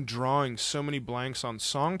 I'm drawing so many blanks on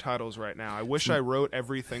song titles right now. I wish I wrote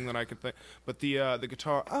everything that I could think. But the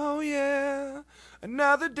guitar, oh yeah,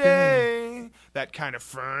 another day. That kind of...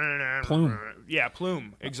 Plume. Yeah,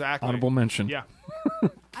 Plume, exactly. Honorable mention. Yeah.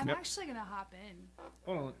 I'm actually going to hop in.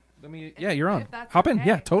 Hold on. You're on. Hop in.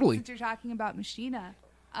 Yeah, totally. Since you're talking about Machina,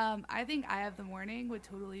 I think "I Have the Morning" would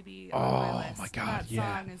totally be on my list. Oh my God, that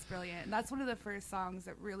song is brilliant, and that's one of the first songs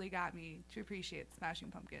that really got me to appreciate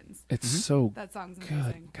Smashing Pumpkins. It's so that song's good.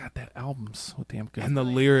 amazing. God, that album's so damn good. And the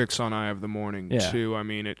lyrics on "I Have the Morning" too. I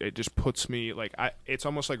mean, it just puts me like it's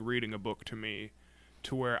almost like reading a book to me,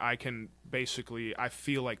 to where I can basically I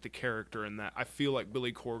feel like the character in that. I feel like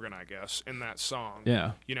Billy Corgan, I guess, in that song.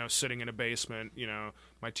 Yeah. You know, sitting in a basement. You know,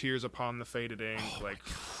 my tears upon the faded ink.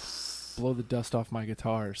 Blow the dust off my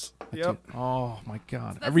guitars. Yep. Oh my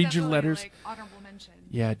God. So I read your letters. Like, honorable mention.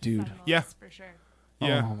 Yeah, dude. Yeah, for sure.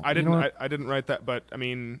 Yeah, Oh, I didn't write that, but I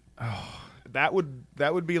mean, that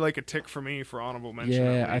would be like a tick for me for honorable mention.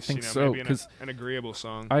 Yeah, at least, I think you know, so, maybe 'cause an agreeable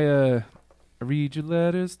song. I read your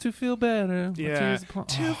letters to feel better. Yeah,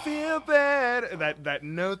 to feel better. That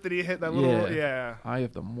note that he hit, that little Eye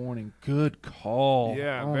of the Morning. Good call.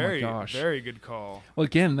 Yeah, oh very my gosh. very good call. Well,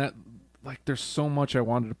 again, that like there's so much I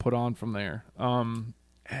wanted to put on from there.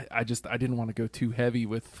 I didn't want to go too heavy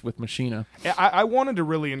with Machina. Yeah, I wanted to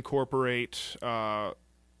really incorporate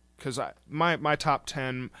because my top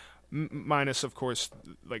 10 minus of course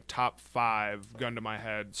like top 5 gun to my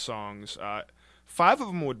head songs. 5 of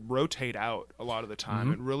them would rotate out a lot of the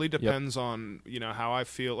time. It really depends on how I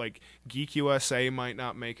feel. Like Geek USA might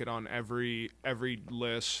not make it on every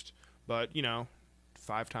list, but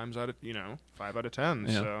 5 out of 10.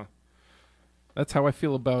 Yeah. So That's how I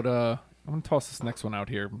feel about. I'm gonna toss this next one out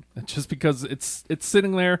here, just because it's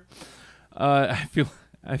sitting there. I feel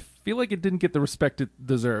like it didn't get the respect it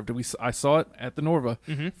deserved. I saw it at the Norva.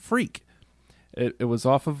 Freak. It was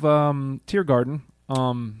off of Tear Garden.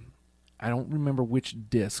 I don't remember which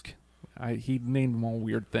disc. He named them all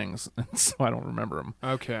weird things, so I don't remember them.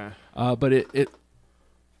 okay. But it.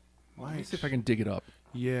 Let me see if I can dig it up.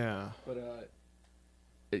 Yeah. But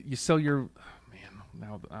you sell your.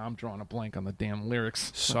 Now I'm drawing a blank on the damn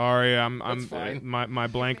lyrics. Sorry, fine. my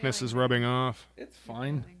blankness is rubbing off. It's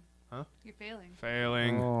fine. Huh? You're failing.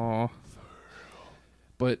 Failing. Oh.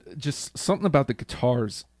 But just something about the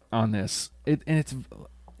guitars on this. It's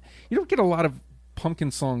you don't get a lot of Pumpkin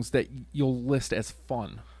songs that you'll list as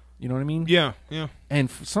fun. You know what I mean? Yeah. And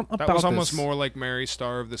something about that was almost this, more like Mary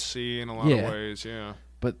Star of the Sea in a lot of ways. Yeah.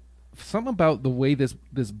 But something about the way this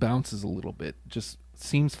bounces a little bit just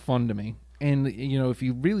seems fun to me. And if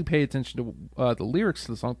you really pay attention to the lyrics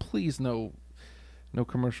to the song, please no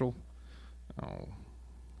commercial. Oh,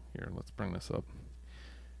 here, let's bring this up.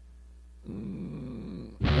 There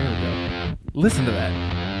we go. Listen to that.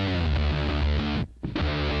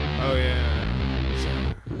 Oh yeah.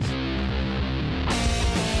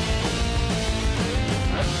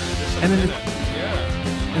 And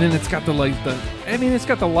then it's got it's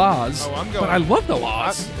got the laws. Oh, I'm but I love the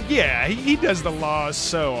laws. He does the laws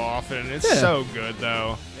so often. It's so good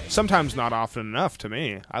though. Sometimes not often enough to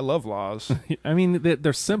me. I love laws. I mean,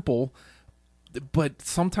 they're simple, but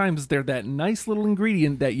sometimes they're that nice little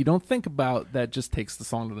ingredient that you don't think about that just takes the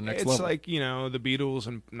song to the next level. It's like, the Beatles,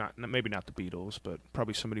 and maybe not the Beatles, but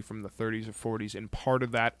probably somebody from the 30s or 40s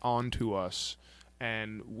imparted that onto us,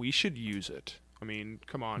 and we should use it. I mean,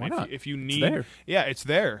 come on. Why not? If you need, it's there. Yeah, it's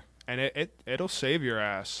there, and it'll save your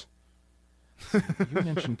ass. You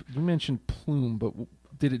mentioned Plume, but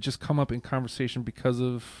did it just come up in conversation because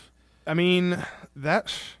of? I mean,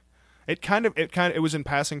 it was in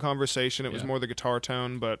passing conversation. It was more the guitar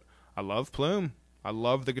tone, but I love Plume. I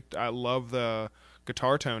love the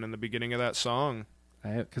guitar tone in the beginning of that song.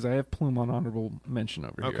 because I have Plume on honorable mention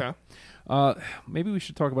over here. Maybe we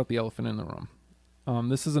should talk about The Elephant in the Room.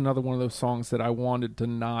 This is another one of those songs that I wanted to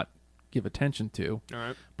not give attention to. All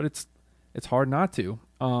right. But it's hard not to.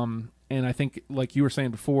 And I think, like you were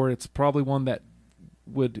saying before, it's probably one that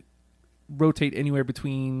would rotate anywhere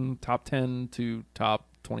between top 10 to top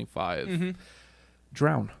 25. Mm-hmm.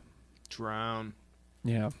 Drown.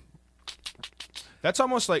 Yeah. That's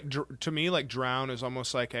almost like, to me, like Drown is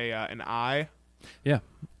almost like an I. Yeah.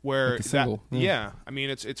 Where like a single. Yeah. I mean,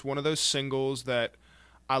 it's one of those singles that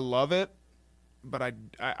I love it, but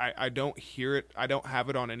I don't hear it. I don't have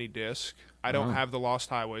it on any disc. I don't have the Lost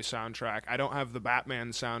Highway soundtrack. I don't have the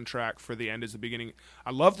Batman soundtrack for The End is the Beginning.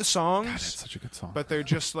 I love the songs. God, that's such a good song. But they're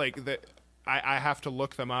just like that. I have to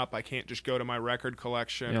look them up. I can't just go to my record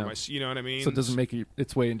collection or my, you know what I mean? So it doesn't make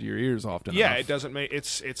its way into your ears often Yeah, enough. it doesn't make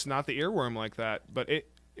it's not the earworm like that, but it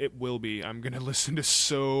will be. I'm going to listen to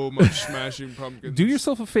so much Smashing Pumpkins. Do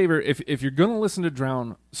yourself a favor, if you're going to listen to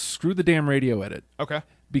Drown, screw the damn radio edit. Okay.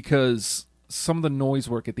 Because some of the noise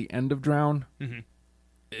work at the end of Drown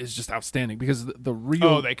is just outstanding, because the real...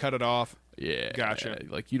 Oh, they cut it off. Yeah. Gotcha.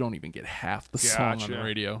 Like, you don't even get half the song on the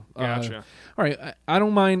radio. Gotcha. All right, I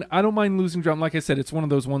don't mind losing Drown. Like I said, it's one of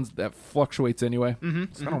those ones that fluctuates anyway.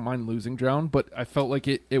 So I don't mind losing Drown, but I felt like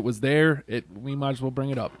it was there. We might as well bring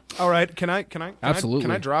it up. All right, can I Absolutely.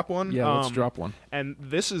 can I drop one? Yeah, let's drop one. And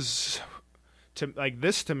this is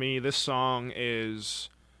to me, this song is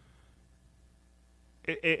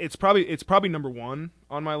it's probably number one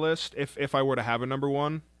on my list if I were to have a number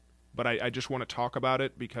one. But I just want to talk about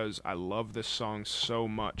it because I love this song so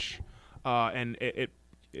much, and it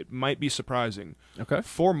might be surprising. Okay.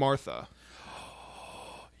 For Martha,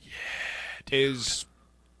 is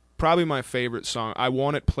probably my favorite song. I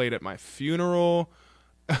want it played at my funeral.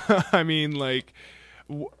 I mean, like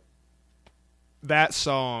that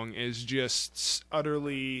song is just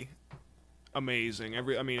utterly amazing.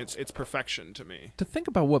 It's perfection to me. To think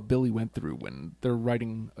about what Billy went through when they're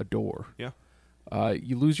writing Adore. Yeah.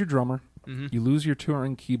 You lose your drummer, you lose your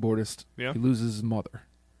touring keyboardist, he loses his mother.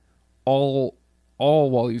 All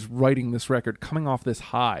while he's writing this record, coming off this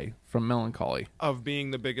high from Melancholy. Of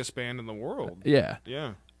being the biggest band in the world. Yeah.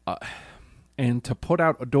 Yeah. And to put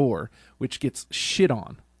out Adore, which gets shit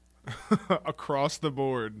on. Across the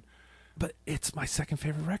board. But it's my second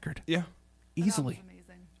favorite record. Yeah. Easily. That was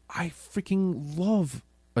amazing. I freaking love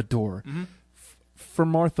Adore. For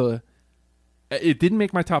Martha... It didn't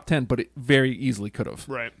make my top 10, but it very easily could have.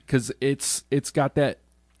 Right. Because it's got that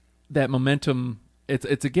momentum.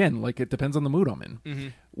 It's again, like, it depends on the mood I'm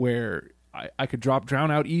in. Where I could drop Drown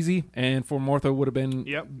out easy, and For Martha would have been...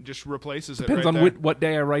 Yep, just replaces it Depends right on there. what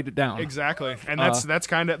day I write it down. Exactly. And that's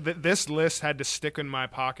kind of... This list had to stick in my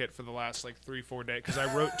pocket for the last, 3-4 days, because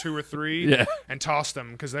I wrote 2 or 3 and tossed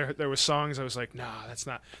them, because there were songs I was like, nah,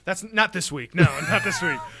 that's not this week. No, not this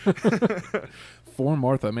week. For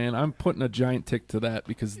Martha, man, I'm putting a giant tick to that,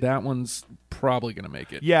 because that one's probably going to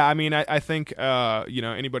make it. Yeah, I mean, I think,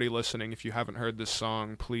 anybody listening, if you haven't heard this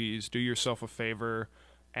song, please do yourself a favor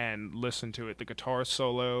and listen to it. The guitar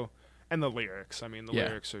solo and the lyrics. I mean, the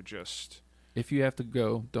lyrics are just... If you have to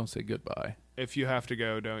go, don't say goodbye. If you have to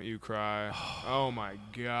go, don't you cry. Oh, my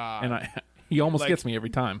God. And he almost gets me every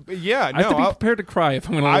time. Yeah, no. I have to be prepared to cry if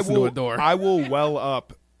I'm going to listen to Adore. I will well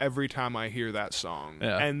up every time I hear that song.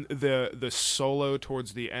 Yeah. And the solo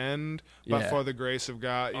towards the end, but for the grace of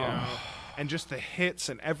God, you know, and just the hits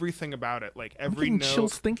and everything about it, like every I'm note. getting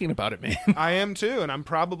chills thinking about it, man. I am too, and I'm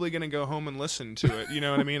probably going to go home and listen to it. You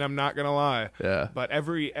know what I mean? I'm not going to lie. Yeah. But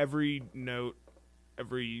every note,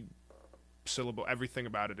 every syllable, everything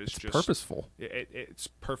about it is just purposeful. It's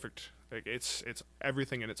perfect. Like it's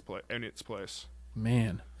everything in its place.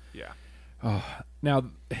 Man. Yeah. Now,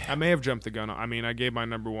 I may have jumped the gun. I mean, I gave my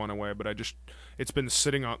number one away, but it's been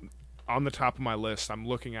sitting on the top of my list. I'm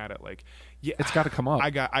looking at it like, yeah, it's got to come up. I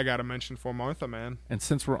got to mention For Martha, man. And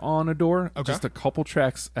since we're on Adore, just a couple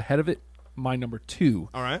tracks ahead of it, my number 2.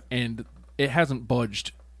 All right. And it hasn't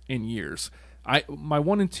budged in years. My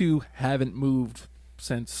 1 and 2 haven't moved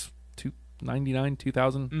since 99,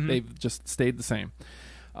 2000. They've just stayed the same.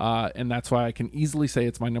 And that's why I can easily say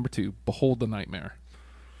it's my number 2, Behold the Nightmare.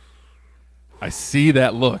 I see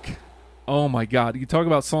that look. Oh, my God. You talk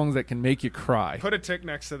about songs that can make you cry. Put a tick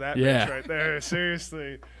next to that bitch right there.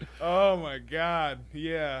 Seriously. Oh, my God.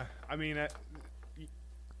 Yeah. I mean,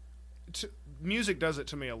 music does it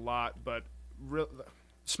to me a lot, but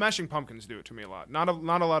Smashing Pumpkins do it to me a lot. Not a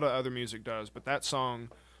lot of other music does, but that song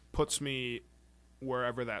puts me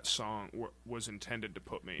wherever that song was intended to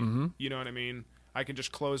put me. You know what I mean? I can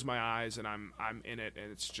just close my eyes and I'm in it,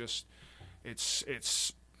 and it's just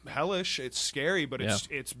it's hellish, it's scary, but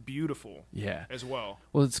it's beautiful. Yeah, as well.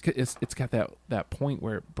 Well, it's got that point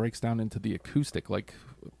where it breaks down into the acoustic like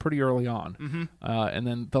pretty early on, and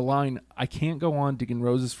then the line, "I can't go on digging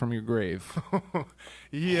roses from your grave."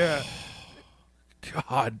 Yeah.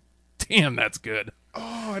 God damn, that's good.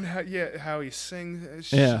 Oh, and how he sings,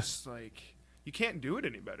 it's just like, you can't do it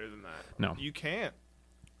any better than that. No, you can't.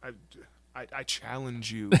 I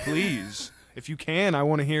challenge you, please. If you can, I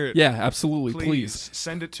want to hear it. Yeah, absolutely. Please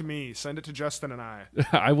send it to me. Send it to Justin and I.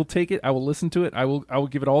 I will take it. I will listen to it. I will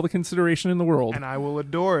give it all the consideration in the world, and I will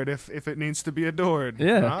adore it if it needs to be adored.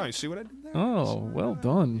 Yeah. Oh, you see what I did there? Oh, well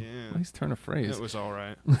done. Yeah. Nice turn of phrase. It was all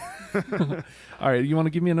right. All right, you want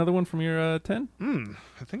to give me another one from your 10?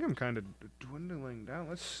 I think I'm kind of dwindling down.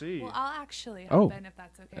 Let's see. Well, I'll actually hop in if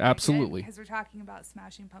that's okay. Absolutely. Because we're talking about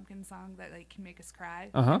Smashing Pumpkins song that like can make us cry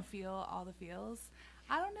and feel all the feels.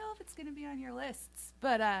 I don't know if it's going to be on your lists,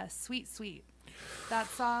 but Sweet Sweet. That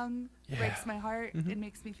song breaks my heart. It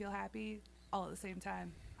makes me feel happy all at the same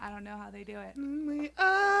time. I don't know how they do it.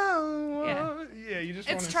 Yeah, you just.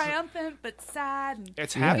 It's triumphant but sad. And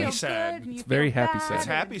it's happy sad. It's very happy sad. It's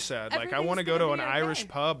happy sad. Like I want to go to an Irish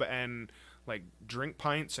pub and like drink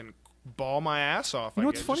pints and ball my ass off. You know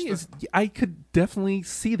what's funny is I could definitely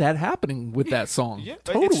see that happening with that song. Yeah,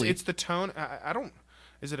 totally. It's the tone. I don't.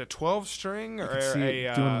 Is it a 12-string or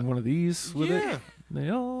a doing one of these with it?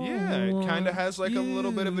 It kind of has like a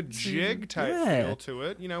little bit of a jig type feel to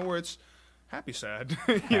it. You know, where it's happy sad.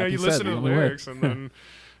 You listen to the lyrics and then.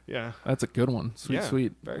 Yeah, that's a good one.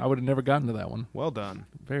 Sweet. I would have never gotten to that one. Well done.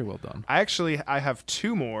 Very well done. I have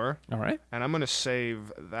two more. All right. And I'm going to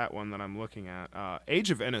save that one that I'm looking at.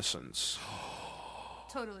 Age of Innocence.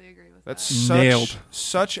 Totally agree with that. Nailed.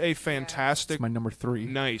 Such a fantastic. That's my number 3.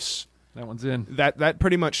 Nice. That one's in. That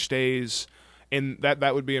pretty much stays in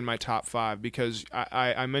that would be in my top 5 because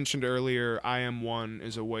I mentioned earlier I Am One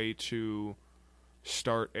is a way to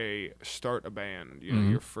start a band,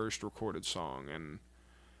 your first recorded song, and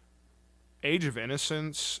Age of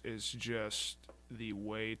Innocence is just the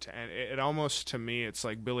way to, and it almost, to me, it's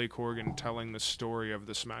like Billy Corgan telling the story of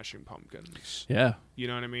the Smashing Pumpkins. Yeah. You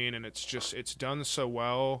know what I mean? And it's done so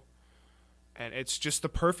well, and it's just the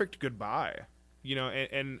perfect goodbye.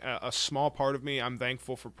 And a small part of me, I'm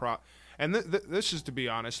thankful for and this is, to be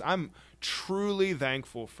honest, I'm truly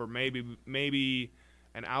thankful for maybe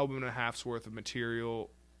an album and a half's worth of material,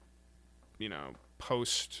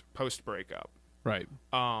 post breakup. Right.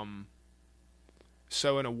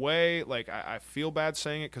 So in a way, like I feel bad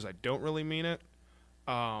saying it because I don't really mean it.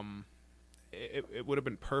 It would have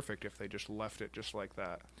been perfect if they just left it just like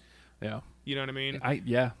that. Yeah. You know what I mean? I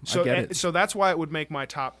get it. So that's why it would make my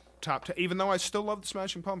top 10, even though I still love the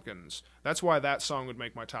Smashing Pumpkins. That's why that song would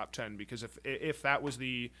make my top 10, because if that was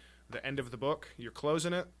the end of the book, you're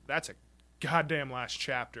closing it, that's a goddamn last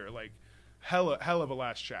chapter. Like hell of a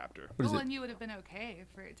last chapter. Well, and you would have been okay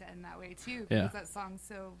for it to end that way too, because that song's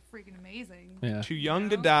so freaking amazing. Yeah. Too young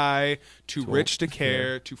to die, too rich to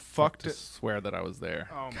care, too fucked to swear that I was there.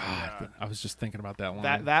 Oh my God. I was just thinking about that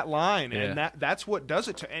line. That line, and that's what does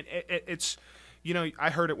it to. And it's, I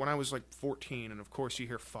heard it when I was like 14, and of course you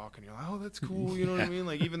hear "fuck" and you're like, oh, that's cool. You know what I mean?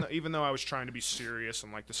 Like even though I was trying to be serious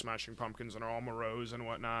and like the Smashing Pumpkins and all morose and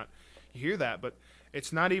whatnot, you hear that, but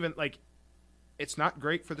it's not even like. It's not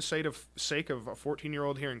great for the sake of a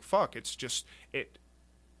 14-year-old hearing "fuck." It's just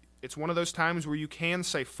it's one of those times where you can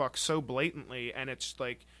say "fuck" so blatantly, and it's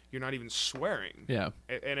like you're not even swearing. Yeah,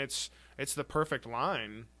 and it's the perfect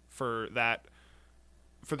line for that,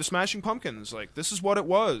 for the Smashing Pumpkins. Like, this is what it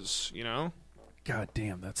was, God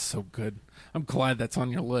damn, that's so good. I'm glad that's on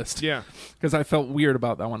your list. Yeah, because I felt weird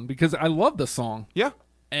about that one because I love the song. Yeah,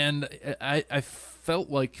 and I felt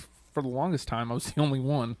like for the longest time I was the only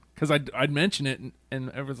one. Because I'd mention it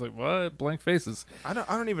and everyone's like, "What? Blank faces." I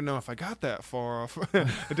don't even know if I got that far off.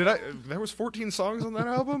 Did I? There was 14 songs on that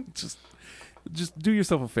album. Just do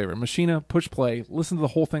yourself a favor, Machina. Push play. Listen to the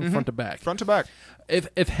whole thing front to back. Front to back.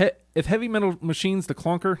 If Heavy Metal Machine's the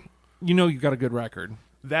clunker, you've got a good record.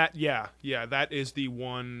 That is the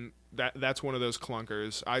one that's one of those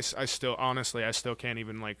clunkers. I still honestly can't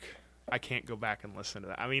even like. I can't go back and listen to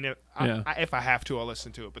that. I mean, if I have to, I'll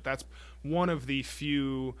listen to it. But that's one of the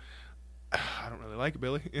few. I don't really like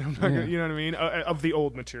Billy. You know what I mean? Of the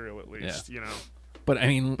old material, at least. Yeah. But I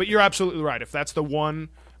mean, but you're absolutely right. If that's the one,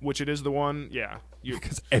 which it is the one,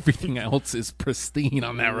 because everything else is pristine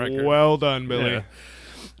on that record. Well done, Billy. Yeah.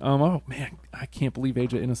 Oh man, I can't believe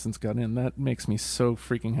Age of Innocence got in. That makes me so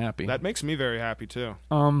freaking happy. That makes me very happy too.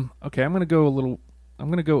 Okay, I'm gonna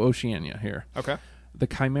go Oceania here. Okay. The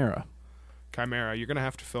Chimera, you're gonna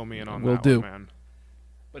have to fill me in on Will that do. one, man.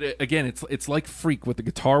 But again, it's like Freak with the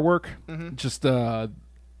guitar work. Mm-hmm. Just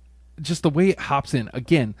just the way it hops in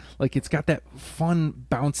again, like it's got that fun,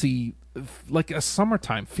 bouncy, like a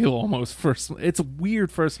summertime feel almost. It's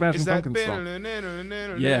weird for a Smashing Pumpkins song.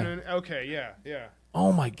 Yeah. Okay. Yeah.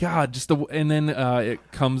 Oh my God! And then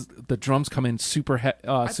the drums come in super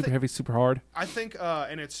heavy, super hard. I think,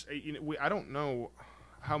 and it's I don't know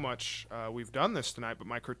how much we've done this tonight, but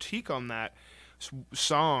my critique on that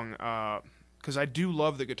song, because I do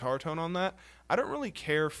love the guitar tone on that, I don't really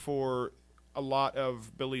care for a lot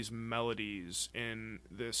of Billy's melodies in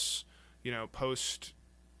this, post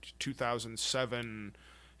 2007.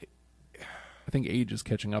 I think age is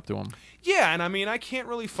catching up to him. Yeah, and I mean, I can't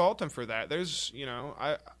really fault him for that. There's,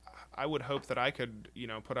 I would hope that I could,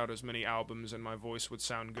 put out as many albums and my voice would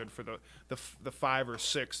sound good for the 5 or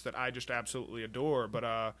 6 that I just absolutely adore.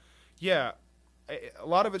 But yeah, a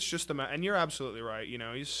lot of it's just and you're absolutely right.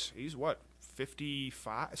 He's what,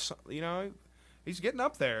 55? He's getting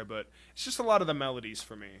up there, but it's just a lot of the melodies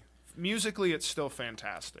for me. Musically, it's still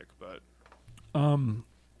fantastic, but all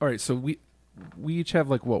right, so we each have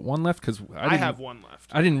like what, one left? Because I have one left.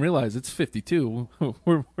 I didn't realize it's 52.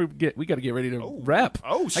 We got to get ready to wrap.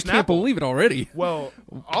 Oh, I can't believe it already. Well,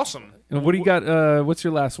 awesome. What do you got? What's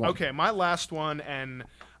your last one? Okay, my last one, and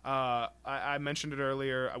I mentioned it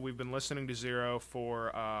earlier. We've been listening to Zero for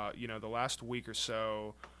the last week or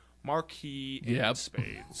so. Marquee and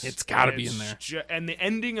Spades. It's got to be in there. And the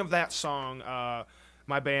ending of that song,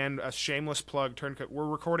 my band, a shameless plug, Turncoat, we're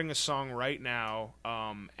recording a song right now,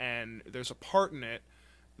 and there's a part in it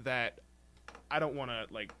that I don't want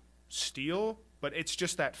to steal, but it's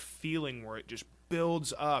just that feeling where it just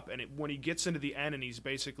builds up, and when he gets into the end and he's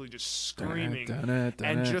basically just screaming,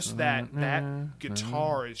 and just that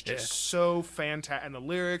guitar is just so fantastic, and the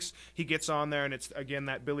lyrics, he gets on there and it's again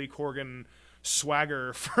that Billy Corgan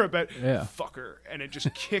swagger for a bit, fucker, and it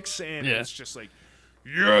just kicks in. And it's just like,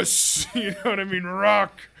 yes, you know what I mean,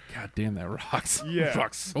 rock. God damn, that rocks. Yeah,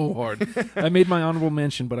 rocks so hard. I made my honorable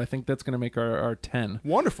mention, but I think that's going to make our 10.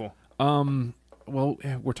 Wonderful. Well,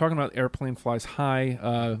 we're talking about Airplane Flies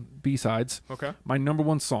High B-sides. Okay. My number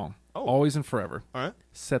one song, Always and Forever. All right.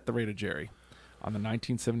 Set the Rate of Jerry on the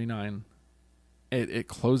 1979. It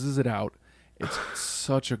closes it out. It's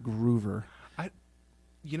such a groover.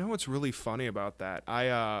 You know what's really funny about that?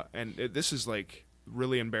 This is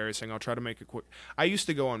really embarrassing. I'll try to make it quick. I used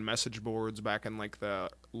to go on message boards back in the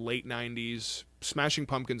late 90s, Smashing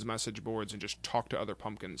Pumpkins message boards, and just talk to other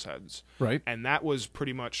Pumpkins heads. Right. And that was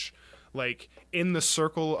pretty much in the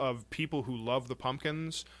circle of people who love the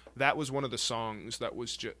Pumpkins, that was one of the songs that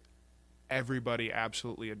was just everybody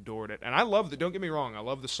absolutely adored it. And I loved it. Don't get me wrong. I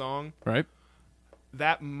love the song. Right.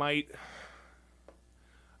 That might...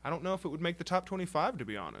 I don't know if it would make the top 25, to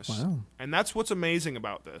be honest. Wow. And that's what's amazing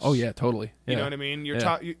about this. Oh, yeah, totally. Yeah. You know what I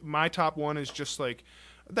mean? My top one is just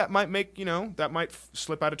that might make, that might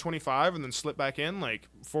slip out of 25 and then slip back in,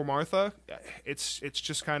 for Martha. It's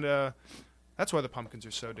just kind of, that's why the Pumpkins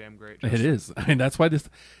are so damn great. It is. I mean, that's why this,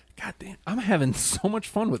 God damn, I'm having so much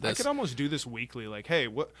fun with this. I could almost do this weekly. Hey,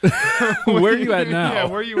 what? Where are you at now? Yeah,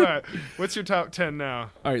 where are you at? What's your top 10 now?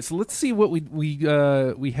 All right, so let's see what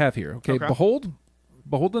we have here. Okay,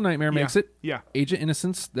 Behold the Nightmare makes it. Yeah. Age of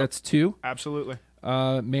Innocence, that's 2. Absolutely.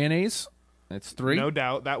 Mayonnaise, that's 3. No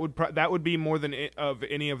doubt. That would be more than of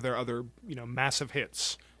any of their other, massive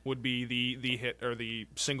hits would be the hit or the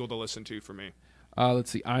single to listen to for me.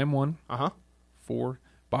 Let's see. I Am 1. 4.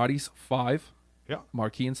 Bodies, 5. Yeah.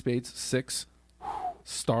 Marquee and Spades, 6.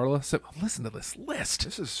 Starla, 7. Listen to this list.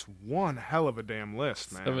 This is one hell of a damn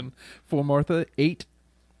list, man. 7. For Martha, 8.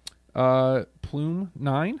 Plume,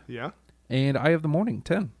 9. Yeah. And Eye of the Morning,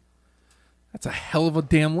 10. That's a hell of a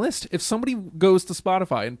damn list. If somebody goes to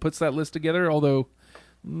Spotify and puts that list together, although,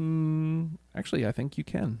 actually, I think you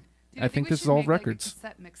can. Dude, I think this is all records. A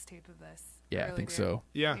cassette mixtape of this. Yeah, I think so.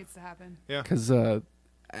 Yeah. It needs to happen. Yeah. Because, I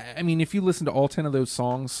mean, if you listen to all 10 of those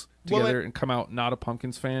songs together and come out not a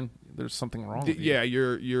Pumpkins fan, there's something wrong with you. Yeah,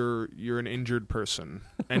 you're an injured person,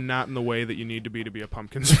 and not in the way that you need to be a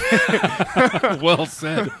Pumpkins fan. Well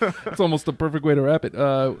said. It's almost the perfect way to wrap it.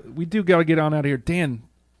 We do got to get on out of here. Dan,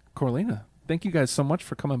 Corlina, thank you guys so much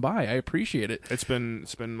for coming by. I appreciate it. It's been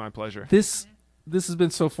my pleasure. This has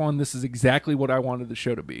been so fun. This is exactly what I wanted the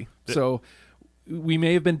show to be. So we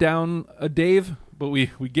may have been down a Dave, but we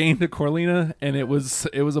gained a Corlina, and it was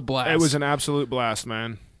a blast. It was an absolute blast,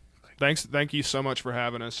 man. Thank you so much for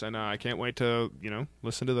having us, and I can't wait to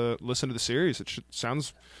listen to the series.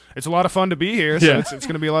 It's a lot of fun to be here. So it's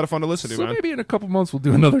going to be a lot of fun to listen to. So man. Maybe in a couple months we'll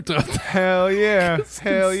do another time. Hell yeah,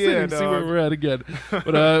 hell yeah, see where we're at again.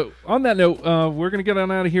 But on that note, we're going to get on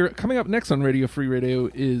out of here. Coming up next on Radio Free Radio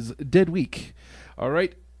is Dead Week. All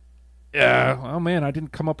right. Yeah. Oh man, I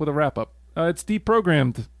didn't come up with a wrap up. It's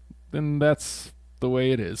deprogrammed. then that's the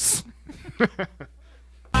way it is.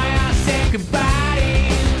 I said goodbye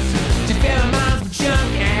to